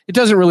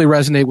really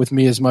resonate with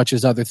me as much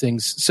as other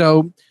things.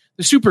 So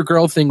the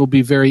Supergirl thing will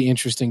be very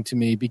interesting to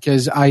me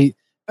because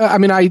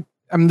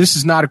this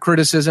is not a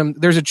criticism.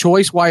 There's a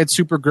choice why it's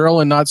Supergirl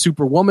and not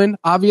Superwoman,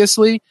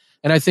 obviously.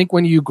 And I think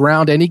when you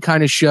ground any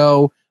kind of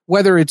show,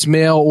 whether it's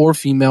male or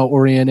female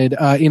oriented,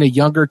 in a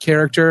younger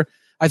character,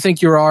 I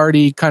think you're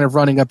already kind of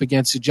running up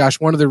against it, Josh.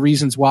 One of the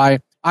reasons why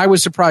I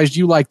was surprised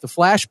you liked The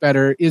Flash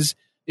better is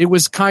it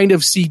was kind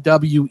of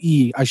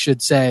CWE, I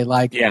should say.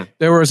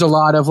 There was a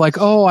lot of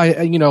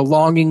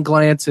longing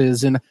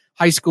glances and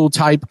high school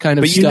type kind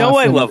of stuff. But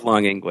I love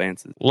longing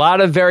glances. A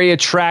lot of very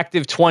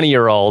attractive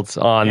 20-year-olds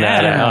on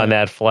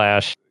that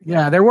Flash.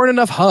 Yeah, there weren't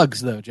enough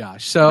hugs though,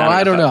 Josh. So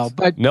I don't know,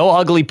 but no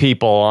ugly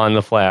people on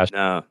the Flash.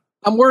 No.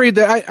 I'm worried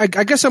that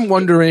I guess I'm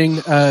wondering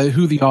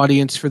who the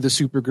audience for the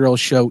Supergirl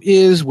show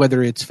is,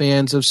 whether it's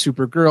fans of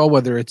Supergirl,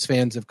 whether it's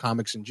fans of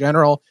comics in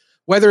general,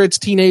 whether it's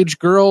teenage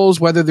girls,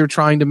 whether they're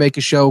trying to make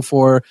a show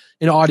for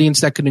an audience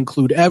that could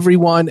include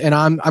everyone. And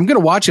I'm going to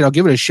watch it. I'll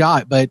give it a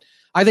shot, but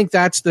I think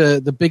that's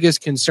the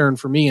biggest concern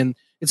for me. And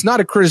it's not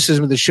a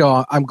criticism of the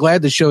show. I'm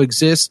glad the show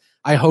exists.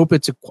 I hope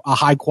it's a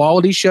high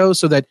quality show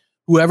so that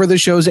whoever the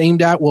show's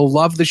aimed at will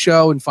love the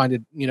show and find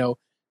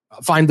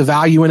the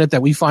value in it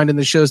that we find in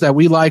the shows that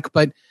we like,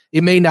 but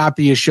it may not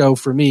be a show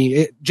for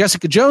me.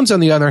 Jessica Jones, on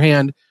the other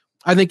hand,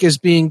 I think is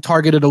being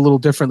targeted a little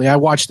differently. I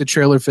watched the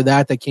trailer for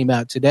that came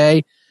out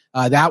today.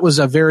 That was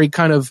a very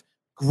kind of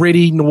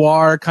gritty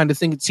noir kind of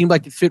thing. It seemed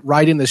like it fit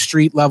right in the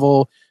street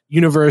level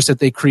universe that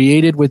they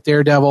created with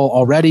Daredevil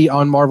already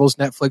on Marvel's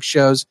Netflix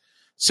shows.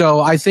 So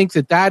I think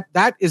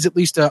that is at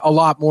least a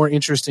lot more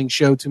interesting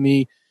show to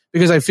me,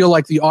 because I feel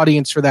like the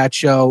audience for that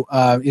show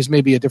is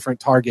maybe a different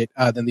target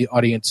than the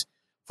audience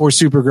for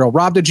Supergirl.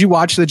 Rob, did you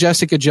watch the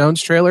Jessica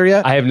Jones trailer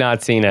yet? I have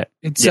not seen it.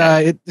 It's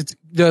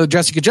the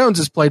Jessica Jones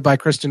is played by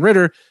Kristen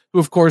Ritter, who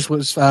of course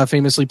was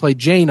famously played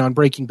Jane on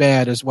Breaking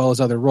Bad as well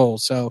as other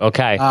roles. So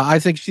okay, I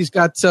think she's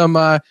got some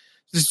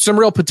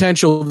real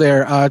potential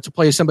there to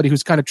play somebody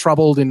who's kind of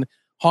troubled and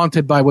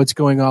haunted by what's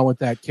going on with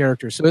that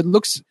character. So it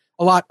looks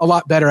a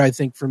lot better, I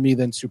think, for me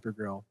than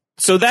Supergirl.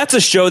 So that's a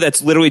show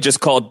that's literally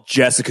just called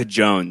Jessica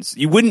Jones.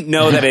 You wouldn't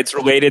know that it's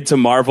related to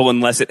Marvel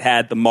unless it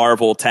had the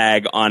Marvel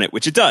tag on it,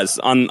 which it does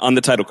on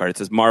the title card. It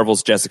says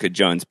Marvel's Jessica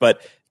Jones.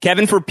 But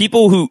Kevin, for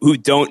people who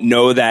don't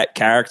know that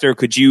character,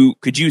 could you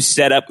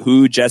set up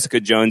who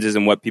Jessica Jones is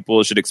and what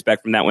people should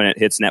expect from that when it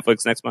hits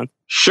Netflix next month?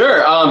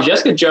 Sure.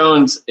 Jessica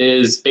Jones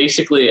is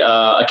basically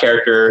a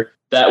character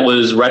that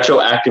was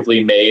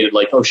retroactively made,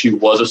 she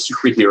was a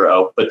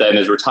superhero, but then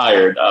is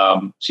retired.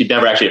 She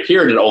never actually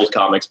appeared in old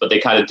comics, but they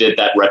kind of did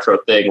that retro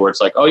thing where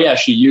it's oh yeah,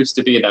 she used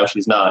to be and now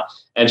she's not.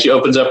 And she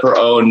opens up her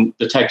own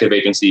detective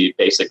agency,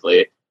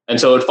 basically.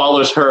 And so it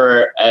follows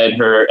her and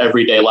her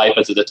everyday life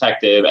as a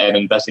detective and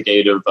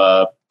investigative.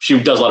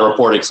 She does a lot of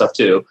reporting stuff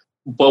too.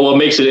 But what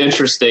makes it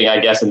interesting,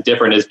 I guess, and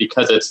different is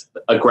because it's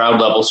a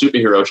ground level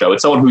superhero show.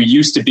 It's someone who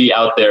used to be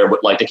out there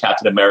with the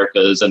Captain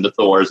Americas and the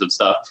Thors and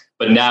stuff,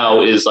 but now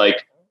is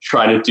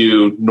trying to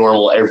do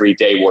normal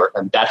everyday work.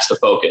 And that's the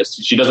focus.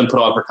 She doesn't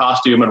put on her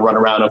costume and run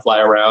around and fly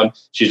around.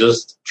 She's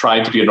just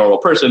trying to be a normal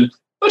person,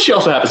 but she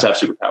also happens to have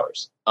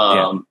superpowers.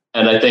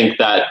 And I think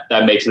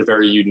that makes it a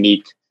very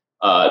unique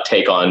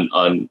take on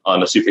a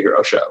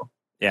superhero show.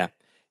 Yeah.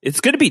 It's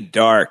going to be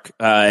dark.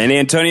 And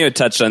Antonio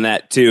touched on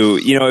that too.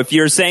 If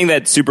you're saying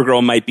that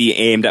Supergirl might be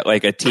aimed at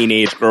a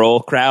teenage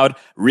girl crowd,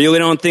 really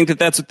don't think that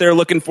that's what they're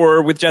looking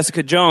for with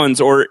Jessica Jones.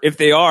 Or if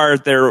they are,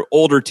 they're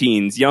older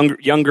teens,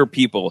 younger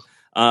people.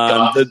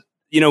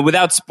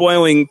 without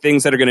spoiling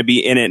things that are going to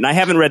be in it, and I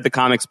haven't read the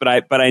comics, but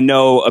I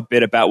know a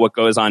bit about what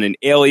goes on in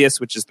Alias,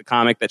 which is the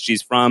comic that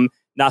she's from,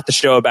 not the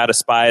show about a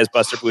spy, as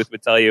Buster Bluth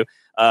would tell you.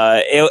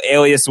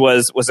 Alias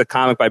was a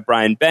comic by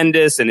Brian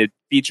Bendis, and it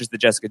features the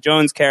Jessica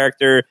Jones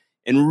character,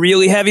 and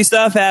really heavy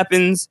stuff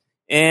happens.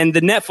 And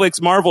the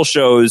Netflix Marvel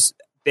shows,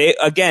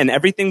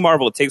 everything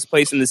Marvel, it takes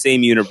place in the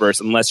same universe,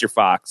 unless you're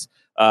Fox.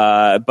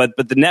 But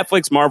the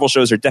Netflix Marvel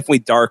shows are definitely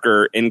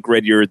darker and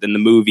grittier than the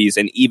movies,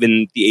 and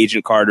even the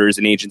Agent Carters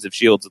and Agents of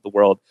S.H.I.E.L.D. of the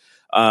world.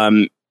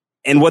 And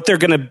what they're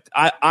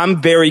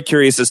I'm very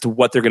curious as to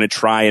what they're gonna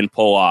try and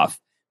pull off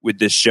with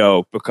this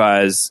show,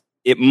 because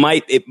it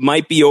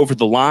might be over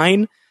the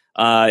line.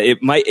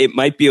 It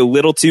might be a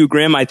little too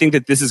grim. I think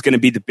that this is going to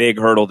be the big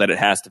hurdle that it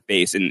has to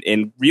face,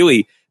 and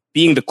really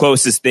being the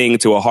closest thing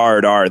to a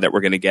hard R that we're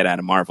going to get out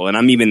of Marvel. And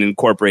I'm even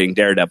incorporating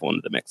Daredevil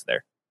into the mix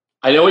there.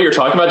 I know what you're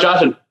talking about,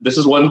 Josh, and this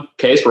is one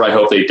case where I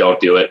hope they don't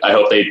do it. I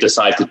hope they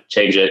decide to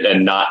change it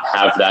and not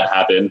have that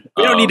happen.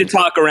 We don't need to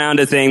talk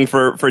around a thing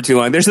for too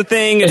long. There's a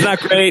thing. It's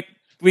not great.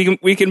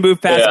 We can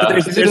move past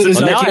it. But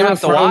there's now I have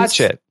to watch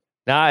it.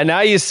 Now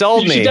you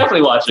sold me. You should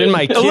definitely watch it. In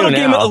my queue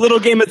a little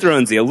Game of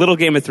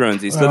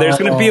Thronesy. So there's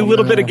going to be a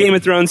little bit of Game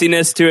of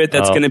Thronesiness to it.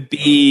 That's going to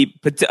be,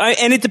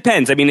 and it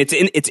depends. I mean, it's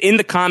in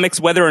the comics.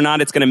 Whether or not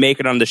it's going to make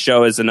it on the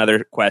show is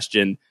another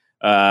question.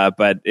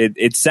 But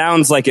it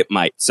sounds like it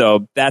might.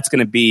 So that's going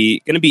to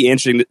be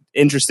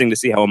interesting to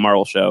see how a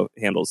Marvel show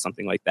handles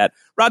something like that.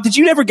 Rob, did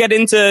you never get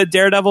into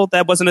Daredevil?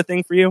 That wasn't a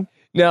thing for you?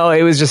 No,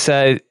 it was just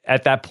at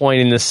that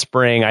point in the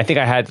spring. I think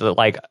I had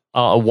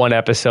one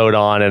episode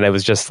on, and it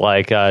was just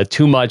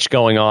too much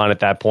going on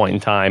at that point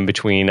in time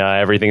between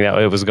everything that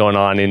was going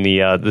on in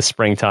the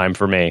springtime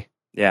for me.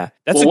 Yeah.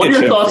 What are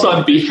your thoughts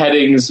on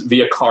beheadings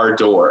via car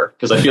door?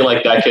 Because I feel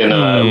like that can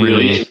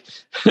really...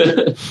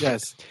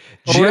 Yes.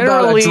 Or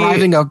about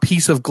driving a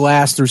piece of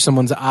glass through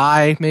someone's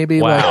eye,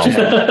 maybe. Wow.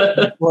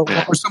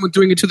 Or someone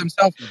doing it to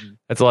themselves.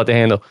 That's a lot to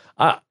handle.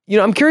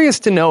 I'm curious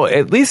to know,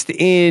 at least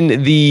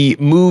in the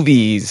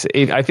movies,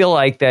 I feel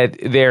like that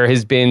there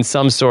has been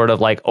some sort of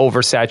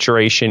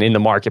oversaturation in the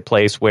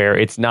marketplace where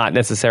it's not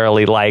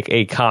necessarily like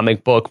a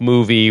comic book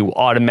movie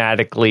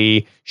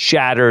automatically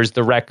shatters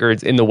the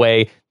records in the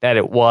way that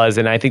it was.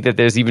 And I think that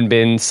there's even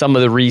been some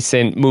of the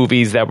recent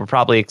movies that were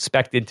probably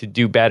expected to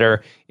do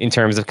better in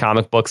terms of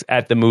comic books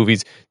at the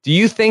movies. Do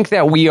you think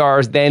that we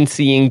are then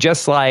seeing,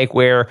 just like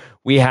where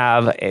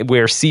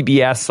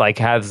CBS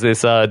has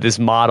this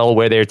model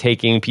where they're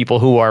taking people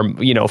who are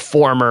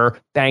former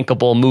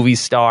bankable movie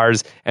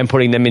stars and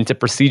putting them into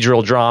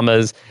procedural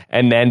dramas,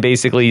 and then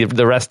basically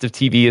the rest of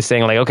TV is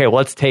saying okay, well,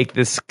 let's take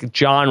this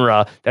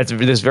genre that's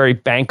this very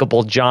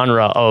bankable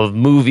genre of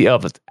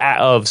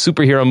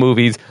superhero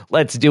movies,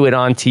 let's do it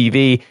on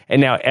TV,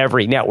 and now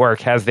every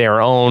network has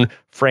their own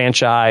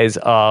franchise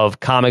of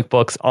comic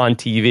books on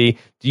TV.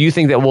 Do you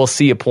think that we'll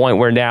see a point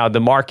where now the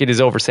market is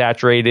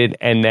oversaturated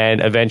and then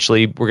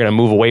eventually we're going to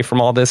move away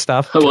from all this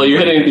stuff? Well, you're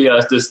hitting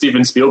the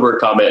Steven Spielberg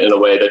comment in a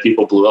way that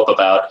people blew up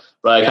about,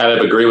 but I kind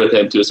of agree with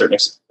him to a certain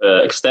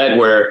extent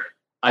where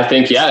I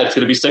think, it's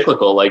going to be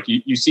cyclical.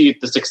 You see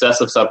the success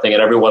of something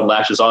and everyone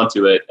latches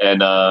onto it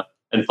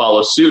and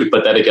follows suit,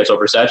 but then it gets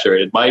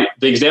oversaturated.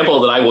 The example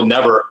that I will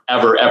never,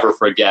 ever, ever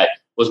forget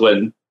was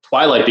when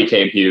Twilight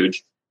became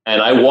huge. And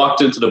I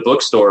walked into the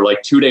bookstore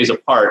 2 days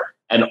apart,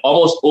 and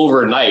almost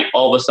overnight,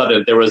 all of a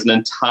sudden, there was an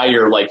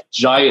entire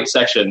giant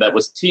section that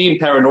was teen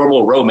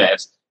paranormal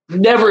romance.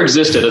 Never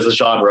existed as a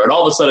genre, and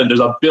all of a sudden, there's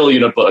a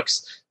billion of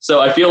books.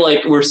 So I feel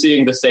like we're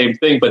seeing the same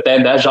thing, but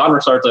then that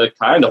genre starts to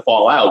kind of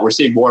fall out. We're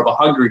seeing more of a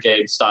Hunger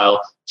Games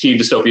style teen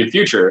dystopian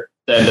future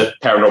than the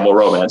paranormal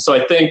romance. So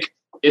I think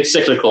it's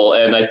cyclical,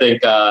 and I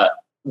think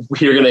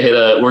we're gonna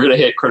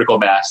hit critical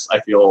mass.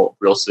 I feel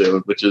real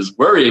soon, which is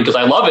worrying because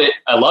I love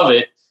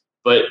it.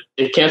 But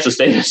it can't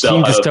sustain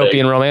itself. Teen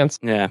dystopian romance?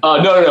 Yeah.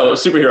 No.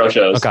 Superhero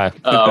shows. Okay.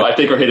 I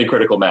think we're hitting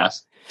critical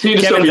mass. Teen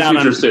dystopian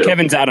futures too.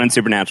 Kevin's out on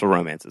supernatural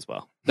romance as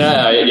well.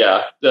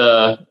 Yeah.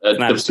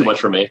 That's too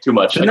much for me. Too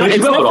much. It's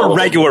not for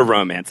regular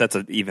romance. That's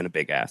even a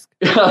big ask.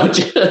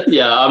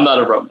 Yeah, I'm not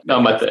a romance.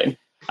 Not my thing.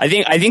 I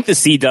think the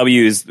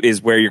CW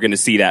is where you're going to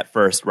see that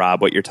first, Rob,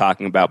 what you're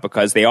talking about,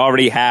 because they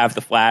already have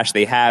The Flash,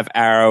 they have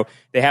Arrow,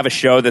 they have a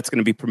show that's going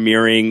to be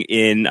premiering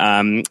in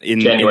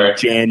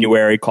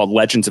January called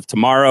Legends of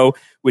Tomorrow,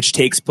 which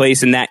takes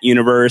place in that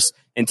universe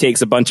and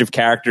takes a bunch of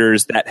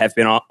characters that have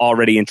been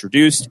already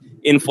introduced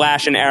in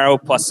Flash and Arrow,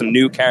 plus some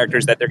new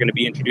characters that they're going to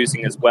be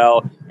introducing as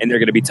well, and they're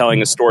going to be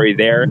telling a story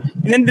there.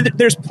 And then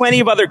there's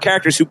plenty of other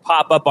characters who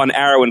pop up on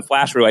Arrow and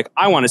Flash where you're like,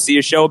 I want to see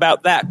a show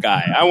about that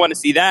guy. I want to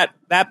see that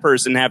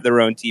person have their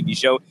own TV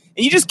show.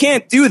 And you just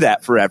can't do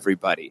that for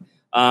everybody.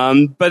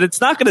 But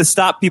it's not going to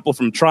stop people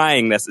from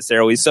trying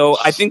necessarily. So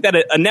I think that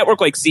a network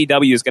like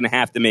CW is going to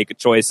have to make a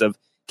choice of,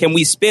 can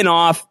we spin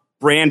off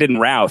Brandon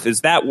Routh?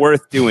 Is that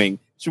worth doing?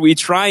 Should we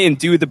try and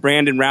do the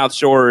Brandon Routh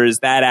show, or is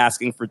that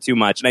asking for too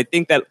much? And I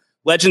think that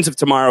Legends of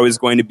Tomorrow is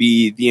going to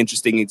be the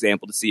interesting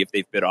example to see if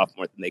they've bit off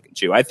more than they can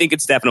chew. I think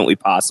it's definitely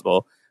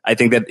possible. I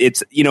think that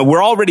it's,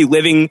 we're already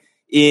living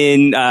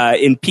in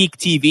peak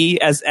TV,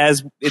 as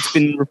it's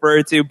been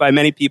referred to by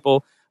many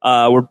people.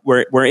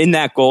 We're in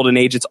that golden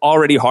age. It's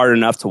already hard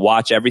enough to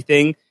watch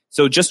everything.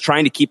 So just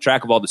trying to keep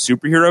track of all the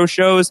superhero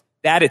shows,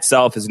 that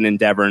itself is an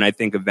endeavor, and I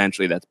think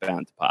eventually that's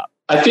bound to pop.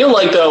 I feel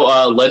like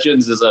though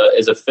Legends is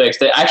a fix.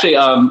 They actually,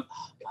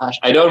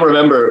 I don't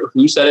remember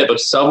who said it, but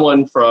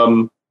someone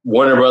from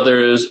Warner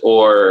Brothers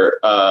or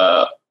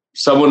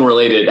someone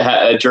related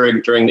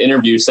during the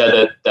interview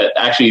said that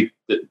actually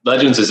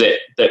Legends is it.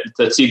 That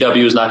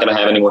CW is not going to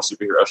have any more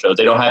superhero shows.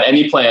 They don't have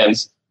any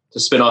plans to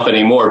spin off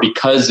anymore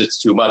because it's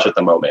too much at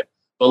the moment.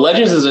 But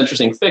Legends is an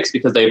interesting fix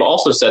because they've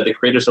also said, the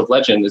creators of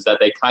Legends, is that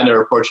they kind of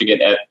are approaching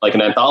it at like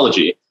an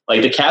anthology.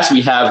 Like the cast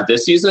we have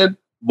this season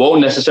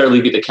won't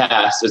necessarily be the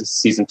cast in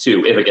season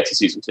 2 if it gets to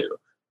season 2.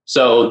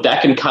 So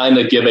that can kind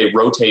of give a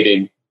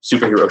rotating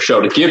superhero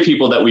show to give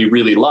people that we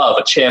really love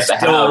a chance to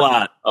have a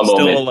moment.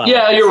 Still a lot.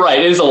 Yeah, you're right.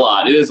 It is a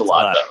lot. It is a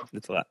lot, though.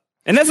 It's a lot.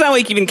 And that's not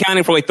like even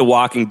counting for like the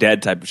Walking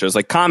Dead type of shows,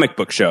 like comic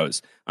book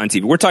shows on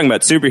TV. We're talking about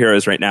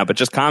superheroes right now, but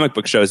just comic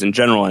book shows in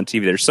general on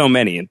TV. There's so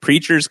many, and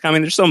Preacher's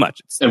coming. There's so much.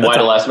 And Why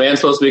the Last Man's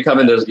supposed to be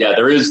coming. There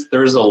is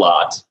a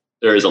lot.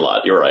 There is a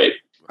lot. You're right.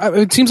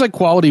 It seems like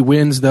quality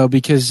wins, though,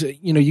 because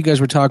you guys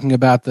were talking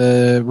about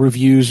the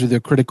reviews or the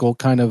critical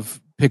kind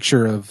of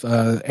picture of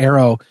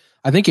Arrow.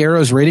 I think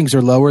Arrow's ratings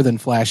are lower than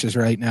Flash's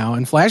right now,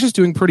 and Flash is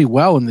doing pretty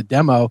well in the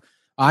demo.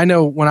 I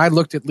know when I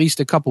looked at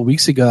least a couple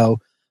weeks ago,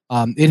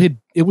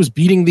 it was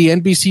beating the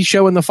NBC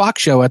show and the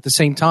Fox show at the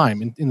same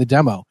time in the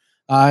demo.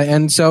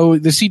 And so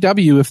the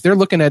CW, if they're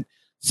looking at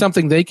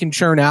something they can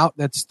churn out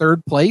that's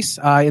third place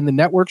in the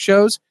network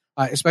shows,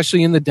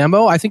 especially in the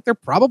demo, I think they're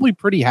probably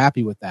pretty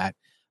happy with that.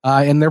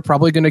 And they're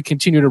probably going to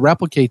continue to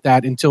replicate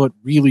that until it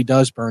really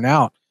does burn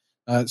out.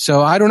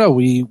 So I don't know.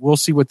 We'll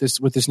see with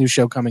this new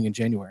show coming in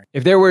January.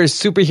 If there were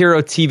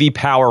superhero TV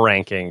power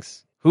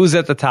rankings, who's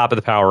at the top of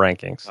the power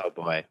rankings? Oh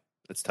boy,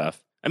 that's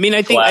tough. I mean,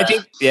 I think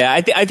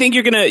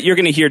you're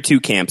gonna hear two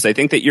camps. I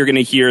think that you're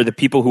gonna hear the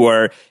people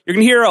you're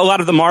gonna hear a lot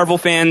of the Marvel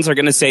fans are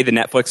gonna say the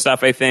Netflix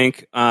stuff. I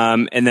think,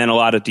 and then a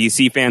lot of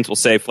DC fans will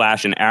say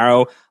Flash and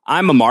Arrow.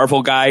 I'm a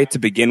Marvel guy to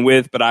begin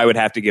with, but I would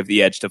have to give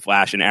the edge to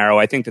Flash and Arrow.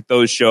 I think that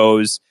those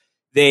shows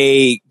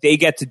they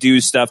get to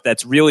do stuff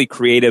that's really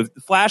creative.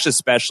 Flash,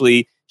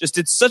 especially, just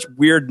it's such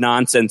weird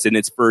nonsense in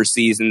its first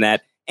season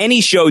that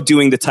any show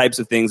doing the types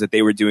of things that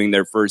they were doing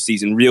their first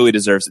season really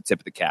deserves a tip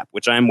of the cap,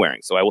 which I'm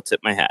wearing, so I will tip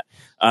my hat.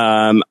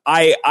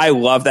 I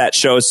love that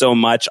show so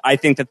much. I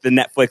think that the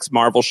Netflix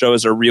Marvel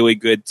shows are really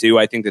good too.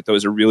 I think that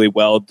those are really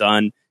well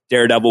done.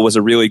 Daredevil was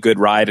a really good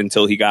ride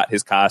until he got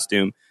his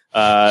costume.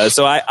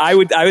 So I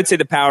would say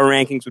the power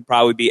rankings would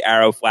probably be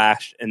Arrow,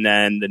 Flash, and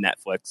then the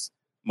Netflix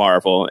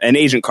Marvel, and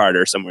Agent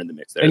Carter somewhere in the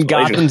mix there. And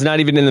Gotham's not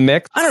even in the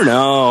mix? I don't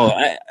know.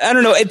 I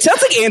don't know. It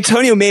sounds like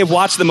Antonio may have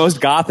watched the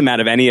most Gotham out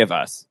of any of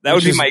us.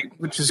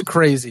 Which is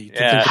crazy.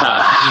 Yeah.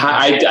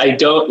 I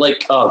don't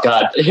like, oh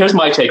God. Here's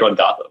my take on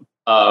Gotham.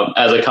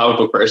 As a comic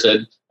book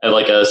person and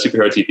like a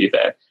superhero TV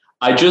fan.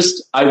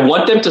 I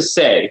want them to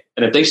say,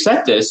 and if they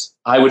said this,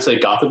 I would say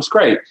Gotham's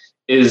great,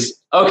 is,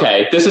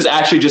 okay, this is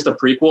actually just a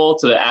prequel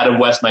to the Adam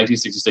West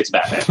 1966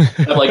 Batman.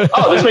 I'm like,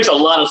 oh, this makes a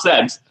lot of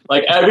sense.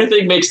 Like,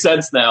 everything makes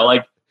sense now.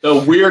 Like, the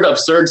weird,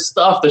 absurd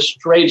stuff, the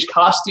strange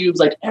costumes,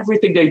 like,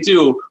 everything they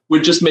do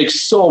would just make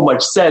so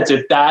much sense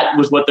if that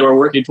was what they were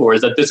working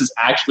towards, that this is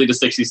actually the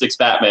 66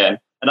 Batman.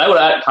 And I would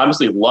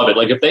honestly love it.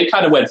 Like, if they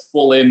kind of went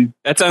full in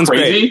that sounds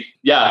crazy, great.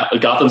 Yeah,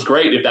 Gotham's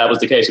great if that was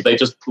the case. If they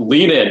just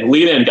lean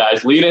in,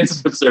 guys. Lean into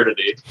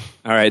absurdity.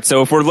 All right,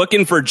 so if we're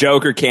looking for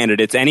Joker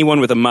candidates, anyone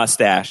with a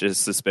mustache is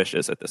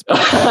suspicious at this point.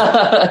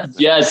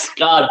 Yes,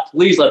 God,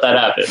 please let that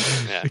happen.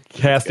 Yeah.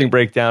 Casting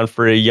breakdown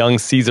for a young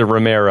Cesar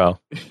Romero.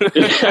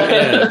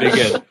 Yeah, be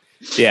good.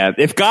 Yeah,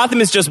 if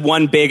Gotham is just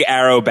one big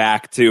arrow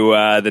back to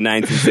the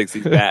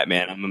 1960s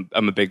Batman,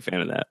 I'm a big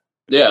fan of that.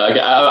 Yeah,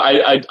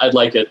 I'd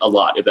like it a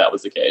lot if that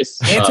was the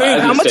case. Antonio,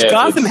 how much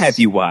Gotham have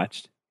you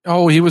watched?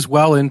 Oh, he was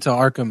well into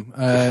Arkham,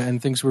 and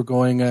things were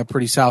going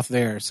pretty south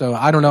there. So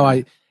I don't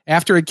know.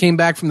 After it came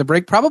back from the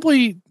break,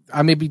 probably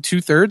maybe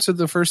 2/3 of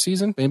the first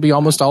season, maybe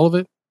almost all of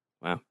it.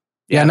 Wow.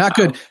 Yeah, not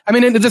good. I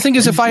mean, the thing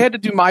is, if I had to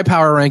do my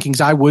power rankings,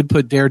 I would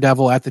put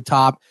Daredevil at the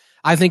top.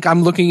 I think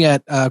I'm looking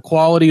at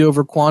quality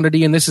over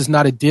quantity, and this is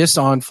not a diss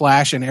on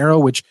Flash and Arrow,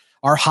 which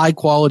are high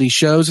quality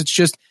shows. It's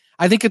just,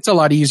 I think it's a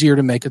lot easier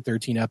to make a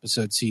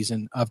 13-episode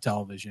season of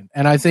television.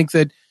 And I think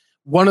that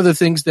one of the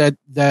things that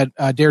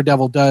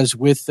Daredevil does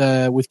with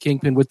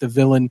Kingpin, with the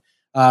villain,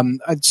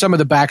 some of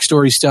the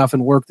backstory stuff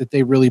and work that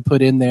they really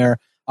put in there,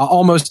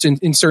 almost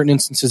in certain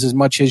instances as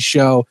much his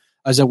show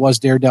as it was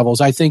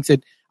Daredevil's. I think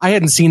that I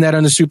hadn't seen that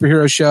on a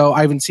superhero show.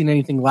 I haven't seen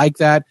anything like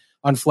that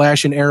on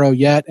Flash and Arrow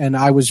yet, and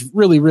I was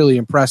really, really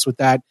impressed with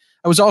that.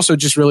 I was also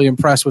just really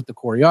impressed with the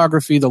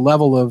choreography, the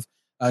level of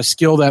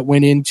skill that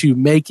went into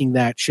making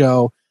that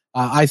show.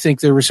 I think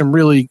there was some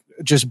really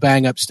just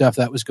bang-up stuff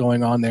that was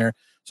going on there.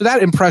 So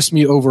that impressed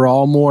me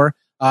overall more.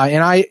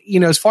 And I,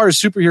 as far as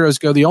superheroes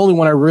go, the only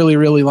one I really,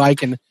 really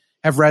like and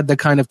have read the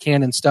kind of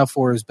canon stuff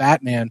for is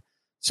Batman.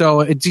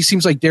 So it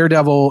seems like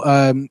Daredevil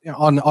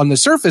on the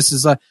surface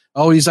is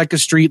he's like a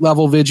street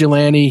level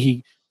vigilante.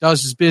 He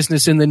does his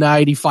business in the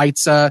night. He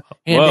fights hand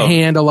to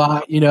hand a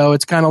lot.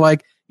 It's kind of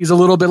like he's a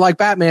little bit like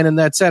Batman. And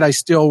that said, I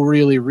still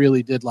really,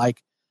 really did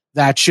like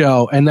that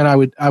show. And then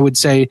I would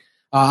say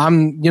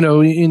I'm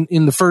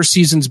in the first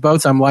seasons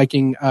both. I'm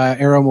liking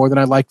Arrow more than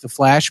I like the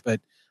Flash, but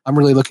I'm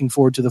really looking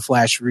forward to the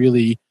Flash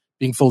really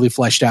being fully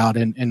fleshed out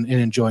and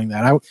enjoying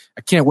that.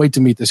 I can't wait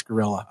to meet this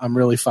gorilla. I'm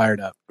really fired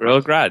up.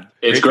 Gorilla Grodd.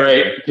 It's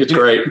great. It's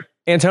great.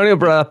 Antonio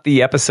brought up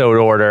the episode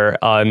order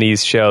on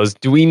these shows.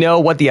 Do we know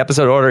what the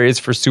episode order is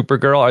for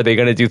Supergirl? Are they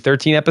going to do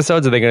 13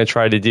 episodes? Or are they going to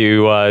try to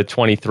do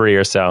 23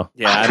 or so?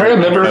 Yeah, I'm trying to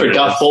remember if it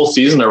got full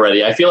season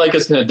already. I feel like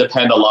it's going to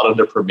depend a lot on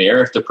the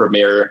premiere. If the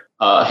premiere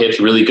hits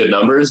really good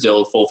numbers,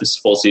 they'll full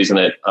season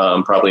it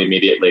probably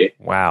immediately.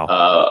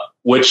 Wow.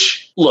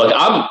 Which, look,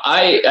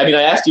 I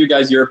asked you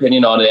guys your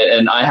opinion on it,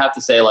 and I have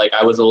to say, like,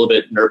 I was a little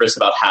bit nervous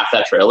about half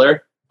that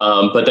trailer.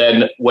 But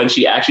then when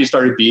she actually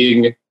started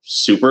being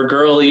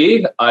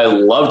Supergirl-y, I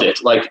loved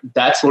it. Like,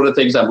 that's one of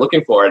the things I'm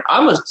looking for. And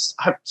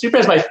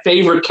Superman's my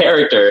favorite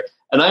character,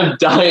 and I'm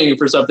dying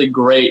for something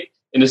great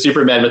in the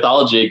Superman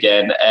mythology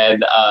again.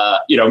 And,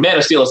 Man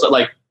of Steel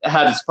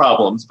had its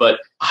problems, but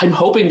I'm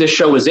hoping this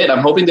show is it. I'm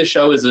hoping this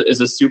show is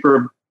a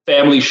super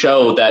family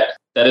show that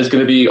is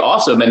going to be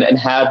awesome and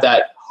have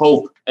that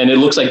hope. And it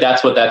looks like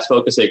that's what that's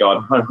focusing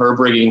on her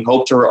bringing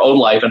hope to her own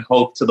life and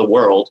hope to the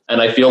world.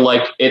 And I feel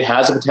like it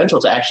has the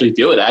potential to actually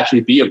do it,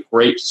 actually be a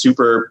great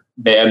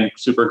Superman,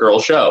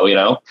 Supergirl show,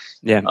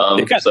 Yeah.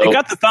 They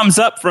got the thumbs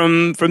up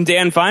from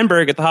Dan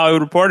Feinberg at The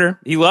Hollywood Reporter.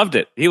 He loved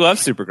it. He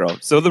loves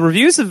Supergirl. So the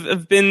reviews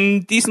have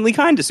been decently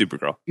kind to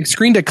Supergirl. It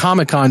screened at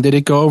Comic-Con. Did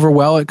it go over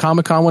well at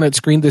Comic-Con when it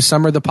screened this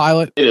summer, the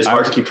pilot? It is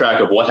hard to keep track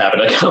of what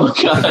happened at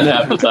Comic-Con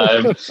half the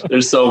time.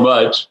 There's so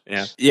much.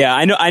 Yeah.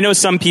 I know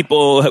some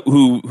people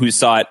who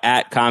saw it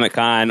at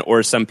Comic-Con,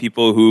 or some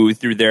people who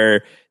through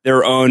their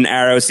own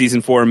Arrow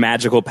season 4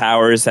 magical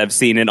powers have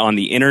seen it on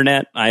the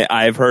internet.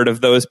 I've heard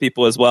of those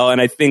people as well. And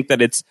I think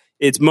that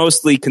it's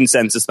mostly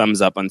consensus thumbs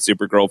up on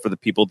Supergirl for the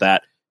people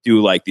that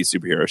do like these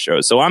superhero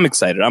shows. So I'm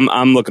excited.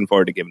 I'm looking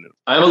forward to giving it.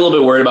 I'm a little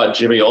bit worried about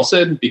Jimmy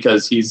Olsen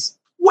because he's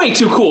way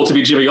too cool to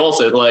be Jimmy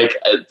Olsen. Like,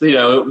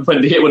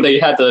 when they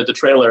had the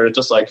trailer, it's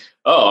just like,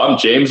 oh, I'm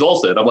James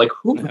Olsen. I'm like,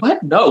 who?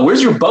 What? No,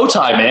 where's your bow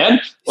tie,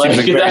 man? Like,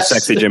 Seems like very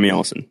sexy Jimmy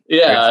Olsen.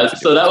 Yeah,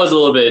 so that was a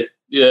little bit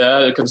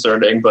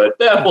concerning, but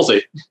yeah, we'll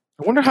see.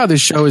 I wonder how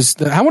this show is.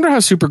 I wonder how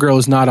Supergirl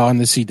is not on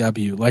the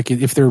CW. Like,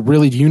 if they're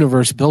really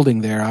universe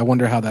building there, I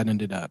wonder how that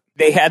ended up.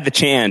 They had the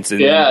chance.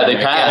 And they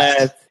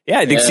passed.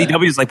 I think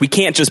CW is like, we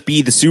can't just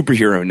be the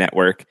superhero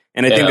network.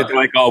 And I think that they're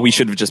like, oh, we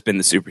should have just been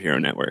the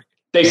superhero network.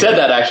 They said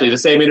that, actually, the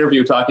same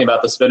interview talking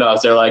about the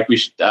spinoffs. They're like,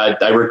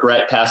 I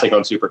regret passing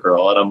on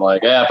Supergirl. And I'm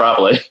like, yeah,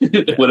 probably.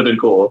 It would have been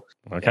cool.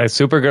 Okay,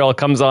 Supergirl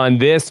comes on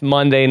this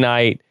Monday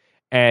night.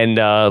 And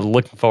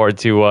looking forward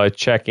to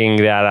checking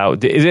that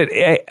out. Is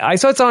it? I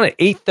saw it's on at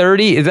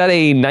 8:30. Is that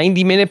a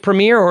 90-minute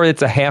premiere or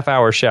it's a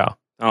half-hour show?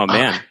 Oh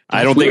man,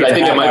 I think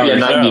it might be a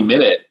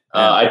 90-minute.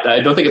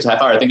 I don't think it's a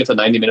half hour. I think it's a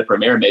 90-minute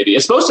premiere. Maybe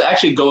it's supposed to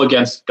actually go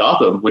against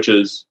Gotham, which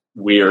is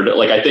weird.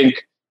 Like, I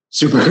think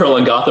Supergirl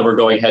and Gotham are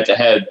going head to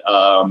head.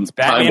 It's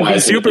Batman v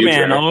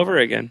Superman all over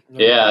again.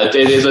 Yeah, it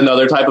is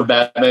another type of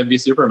Batman v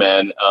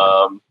Superman.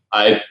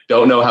 I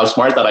don't know how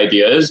smart that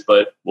idea is,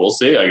 but we'll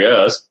see, I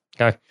guess.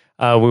 Okay.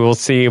 We will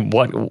see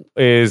what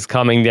is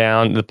coming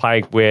down the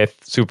pike with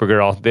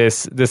Supergirl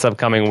this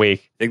upcoming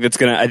week. I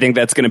think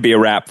that's gonna be a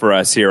wrap for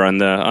us here on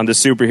the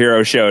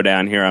superhero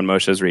showdown here on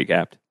Moshe's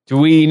Recapped. Do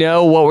we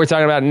know what we're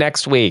talking about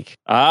next week?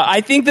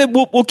 I think that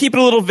we'll keep it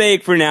a little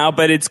vague for now,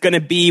 but it's going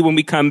to be when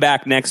we come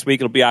back next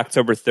week. It'll be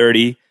October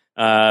 30.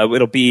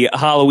 It'll be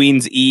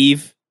Halloween's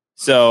Eve.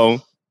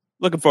 So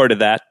looking forward to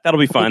that.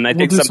 That'll be fun. I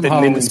think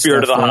something in the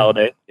spirit of the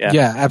holiday.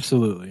 Yeah,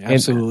 absolutely.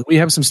 We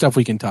have some stuff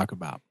we can talk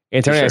about.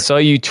 Antonio, sure. I saw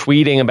you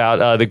tweeting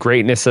about the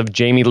greatness of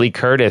Jamie Lee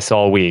Curtis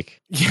all week.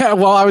 Yeah,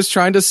 well, I was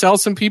trying to sell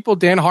some people.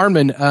 Dan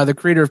Harmon, the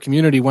creator of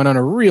Community, went on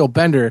a real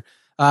bender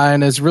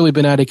and has really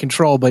been out of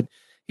control. But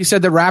he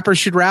said that rappers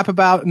should rap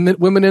about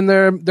women in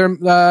their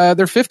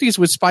 50s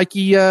with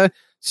spiky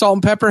salt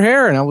and pepper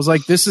hair. And I was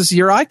like, this is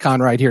your icon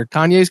right here.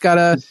 Kanye's got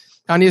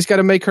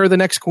to make her the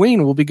next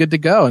queen. We'll be good to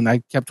go. And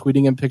I kept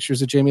tweeting him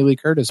pictures of Jamie Lee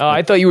Curtis. Oh,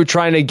 I thought you were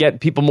trying to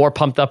get people more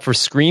pumped up for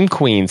Scream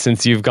Queen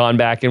since you've gone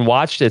back and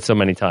watched it so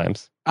many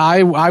times.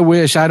 I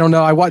wish. I don't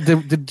know.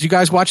 Did you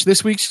guys watch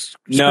this week's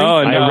Scream? No,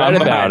 I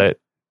read about it.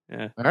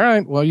 Yeah. All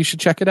right. Well, you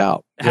should check it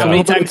out. How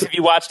many times have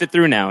you watched it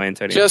through now,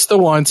 Antonio? Just the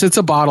once. It's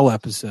a bottle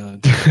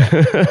episode.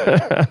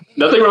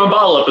 Nothing wrong with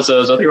bottle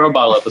episodes.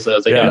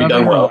 They gotta be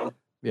done well.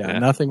 Yeah,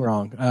 nothing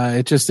wrong.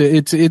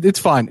 It's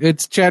fun.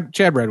 It's Chad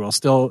Redwell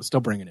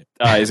still bringing it.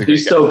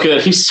 He's so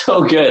good. He's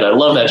so good. I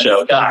love that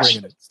show. Gosh.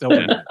 Still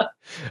bringing it.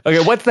 Okay,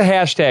 what's the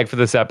hashtag for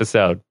this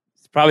episode?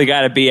 It's probably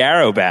got to be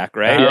Arrowback,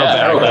 right?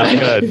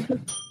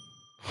 Arrowback.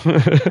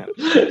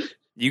 Good.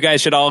 You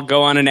guys should all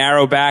go on an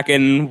Arrowback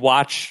and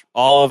watch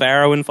all of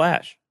Arrow and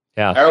Flash.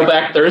 Yeah.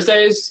 Arrowback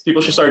Thursdays.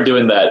 People should start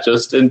doing that.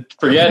 Just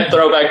forget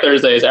Throwback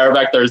Thursdays.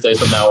 Arrowback Thursdays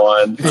from now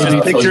on.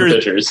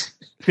 Pictures.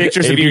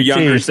 pictures of your ABT.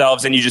 younger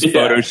selves, and you just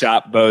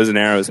Photoshop bows and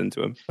arrows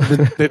into them.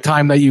 The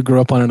time that you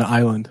grew up on an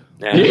island.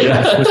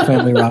 Yeah. With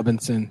Family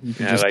Robinson. You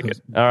can Yeah, I like it.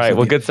 All right.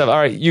 Well, good stuff. All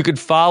right. You could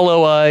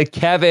follow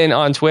Kevin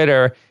on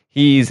Twitter.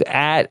 He's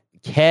at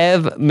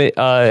Kev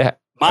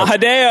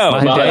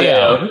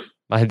Mahadeo.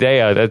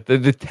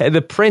 Mahadeo.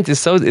 The print is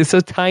so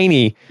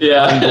tiny.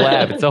 Yeah. On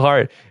Blab. It's so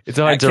hard. It's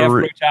so hard to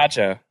read.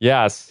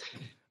 Yes.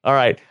 All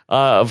right.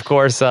 Of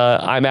course,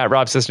 I'm at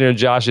Rob Cisternino.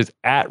 Josh is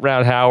at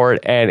Round Howard,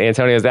 and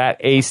Antonio's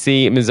at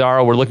AC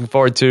Mazzaro. We're looking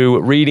forward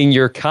to reading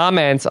your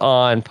comments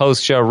on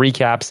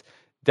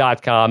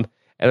postshowrecaps.com.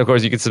 And of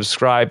course, you can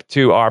subscribe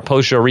to our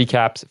post show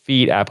recaps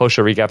feed at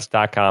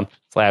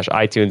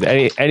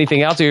postshowrecaps.com/iTunes.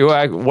 Anything else?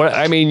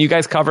 You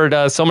guys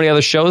covered so many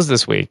other shows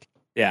this week.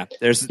 Yeah,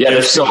 there's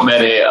so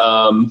many.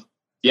 I'm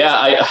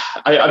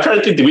trying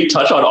to think. Did we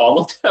touch on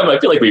all of them? I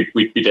feel like we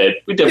did.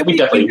 We definitely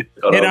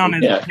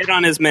hit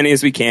on as many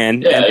as we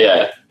can.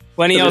 Yeah.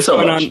 Plenty else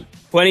going on.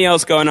 Plenty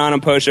else going on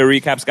post show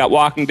recaps. Got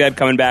Walking Dead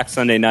coming back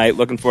Sunday night.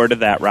 Looking forward to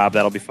that, Rob.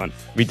 That'll be fun.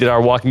 We did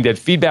our Walking Dead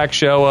feedback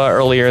show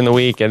earlier in the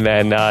week, and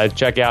then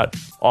check out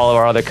all of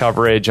our other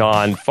coverage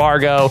on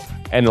Fargo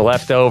and The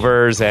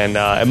Leftovers and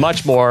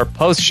much more.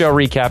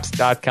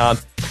 Postshowrecaps.com.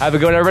 Have a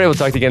good one, everybody. We'll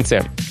talk to you again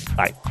soon.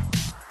 Bye.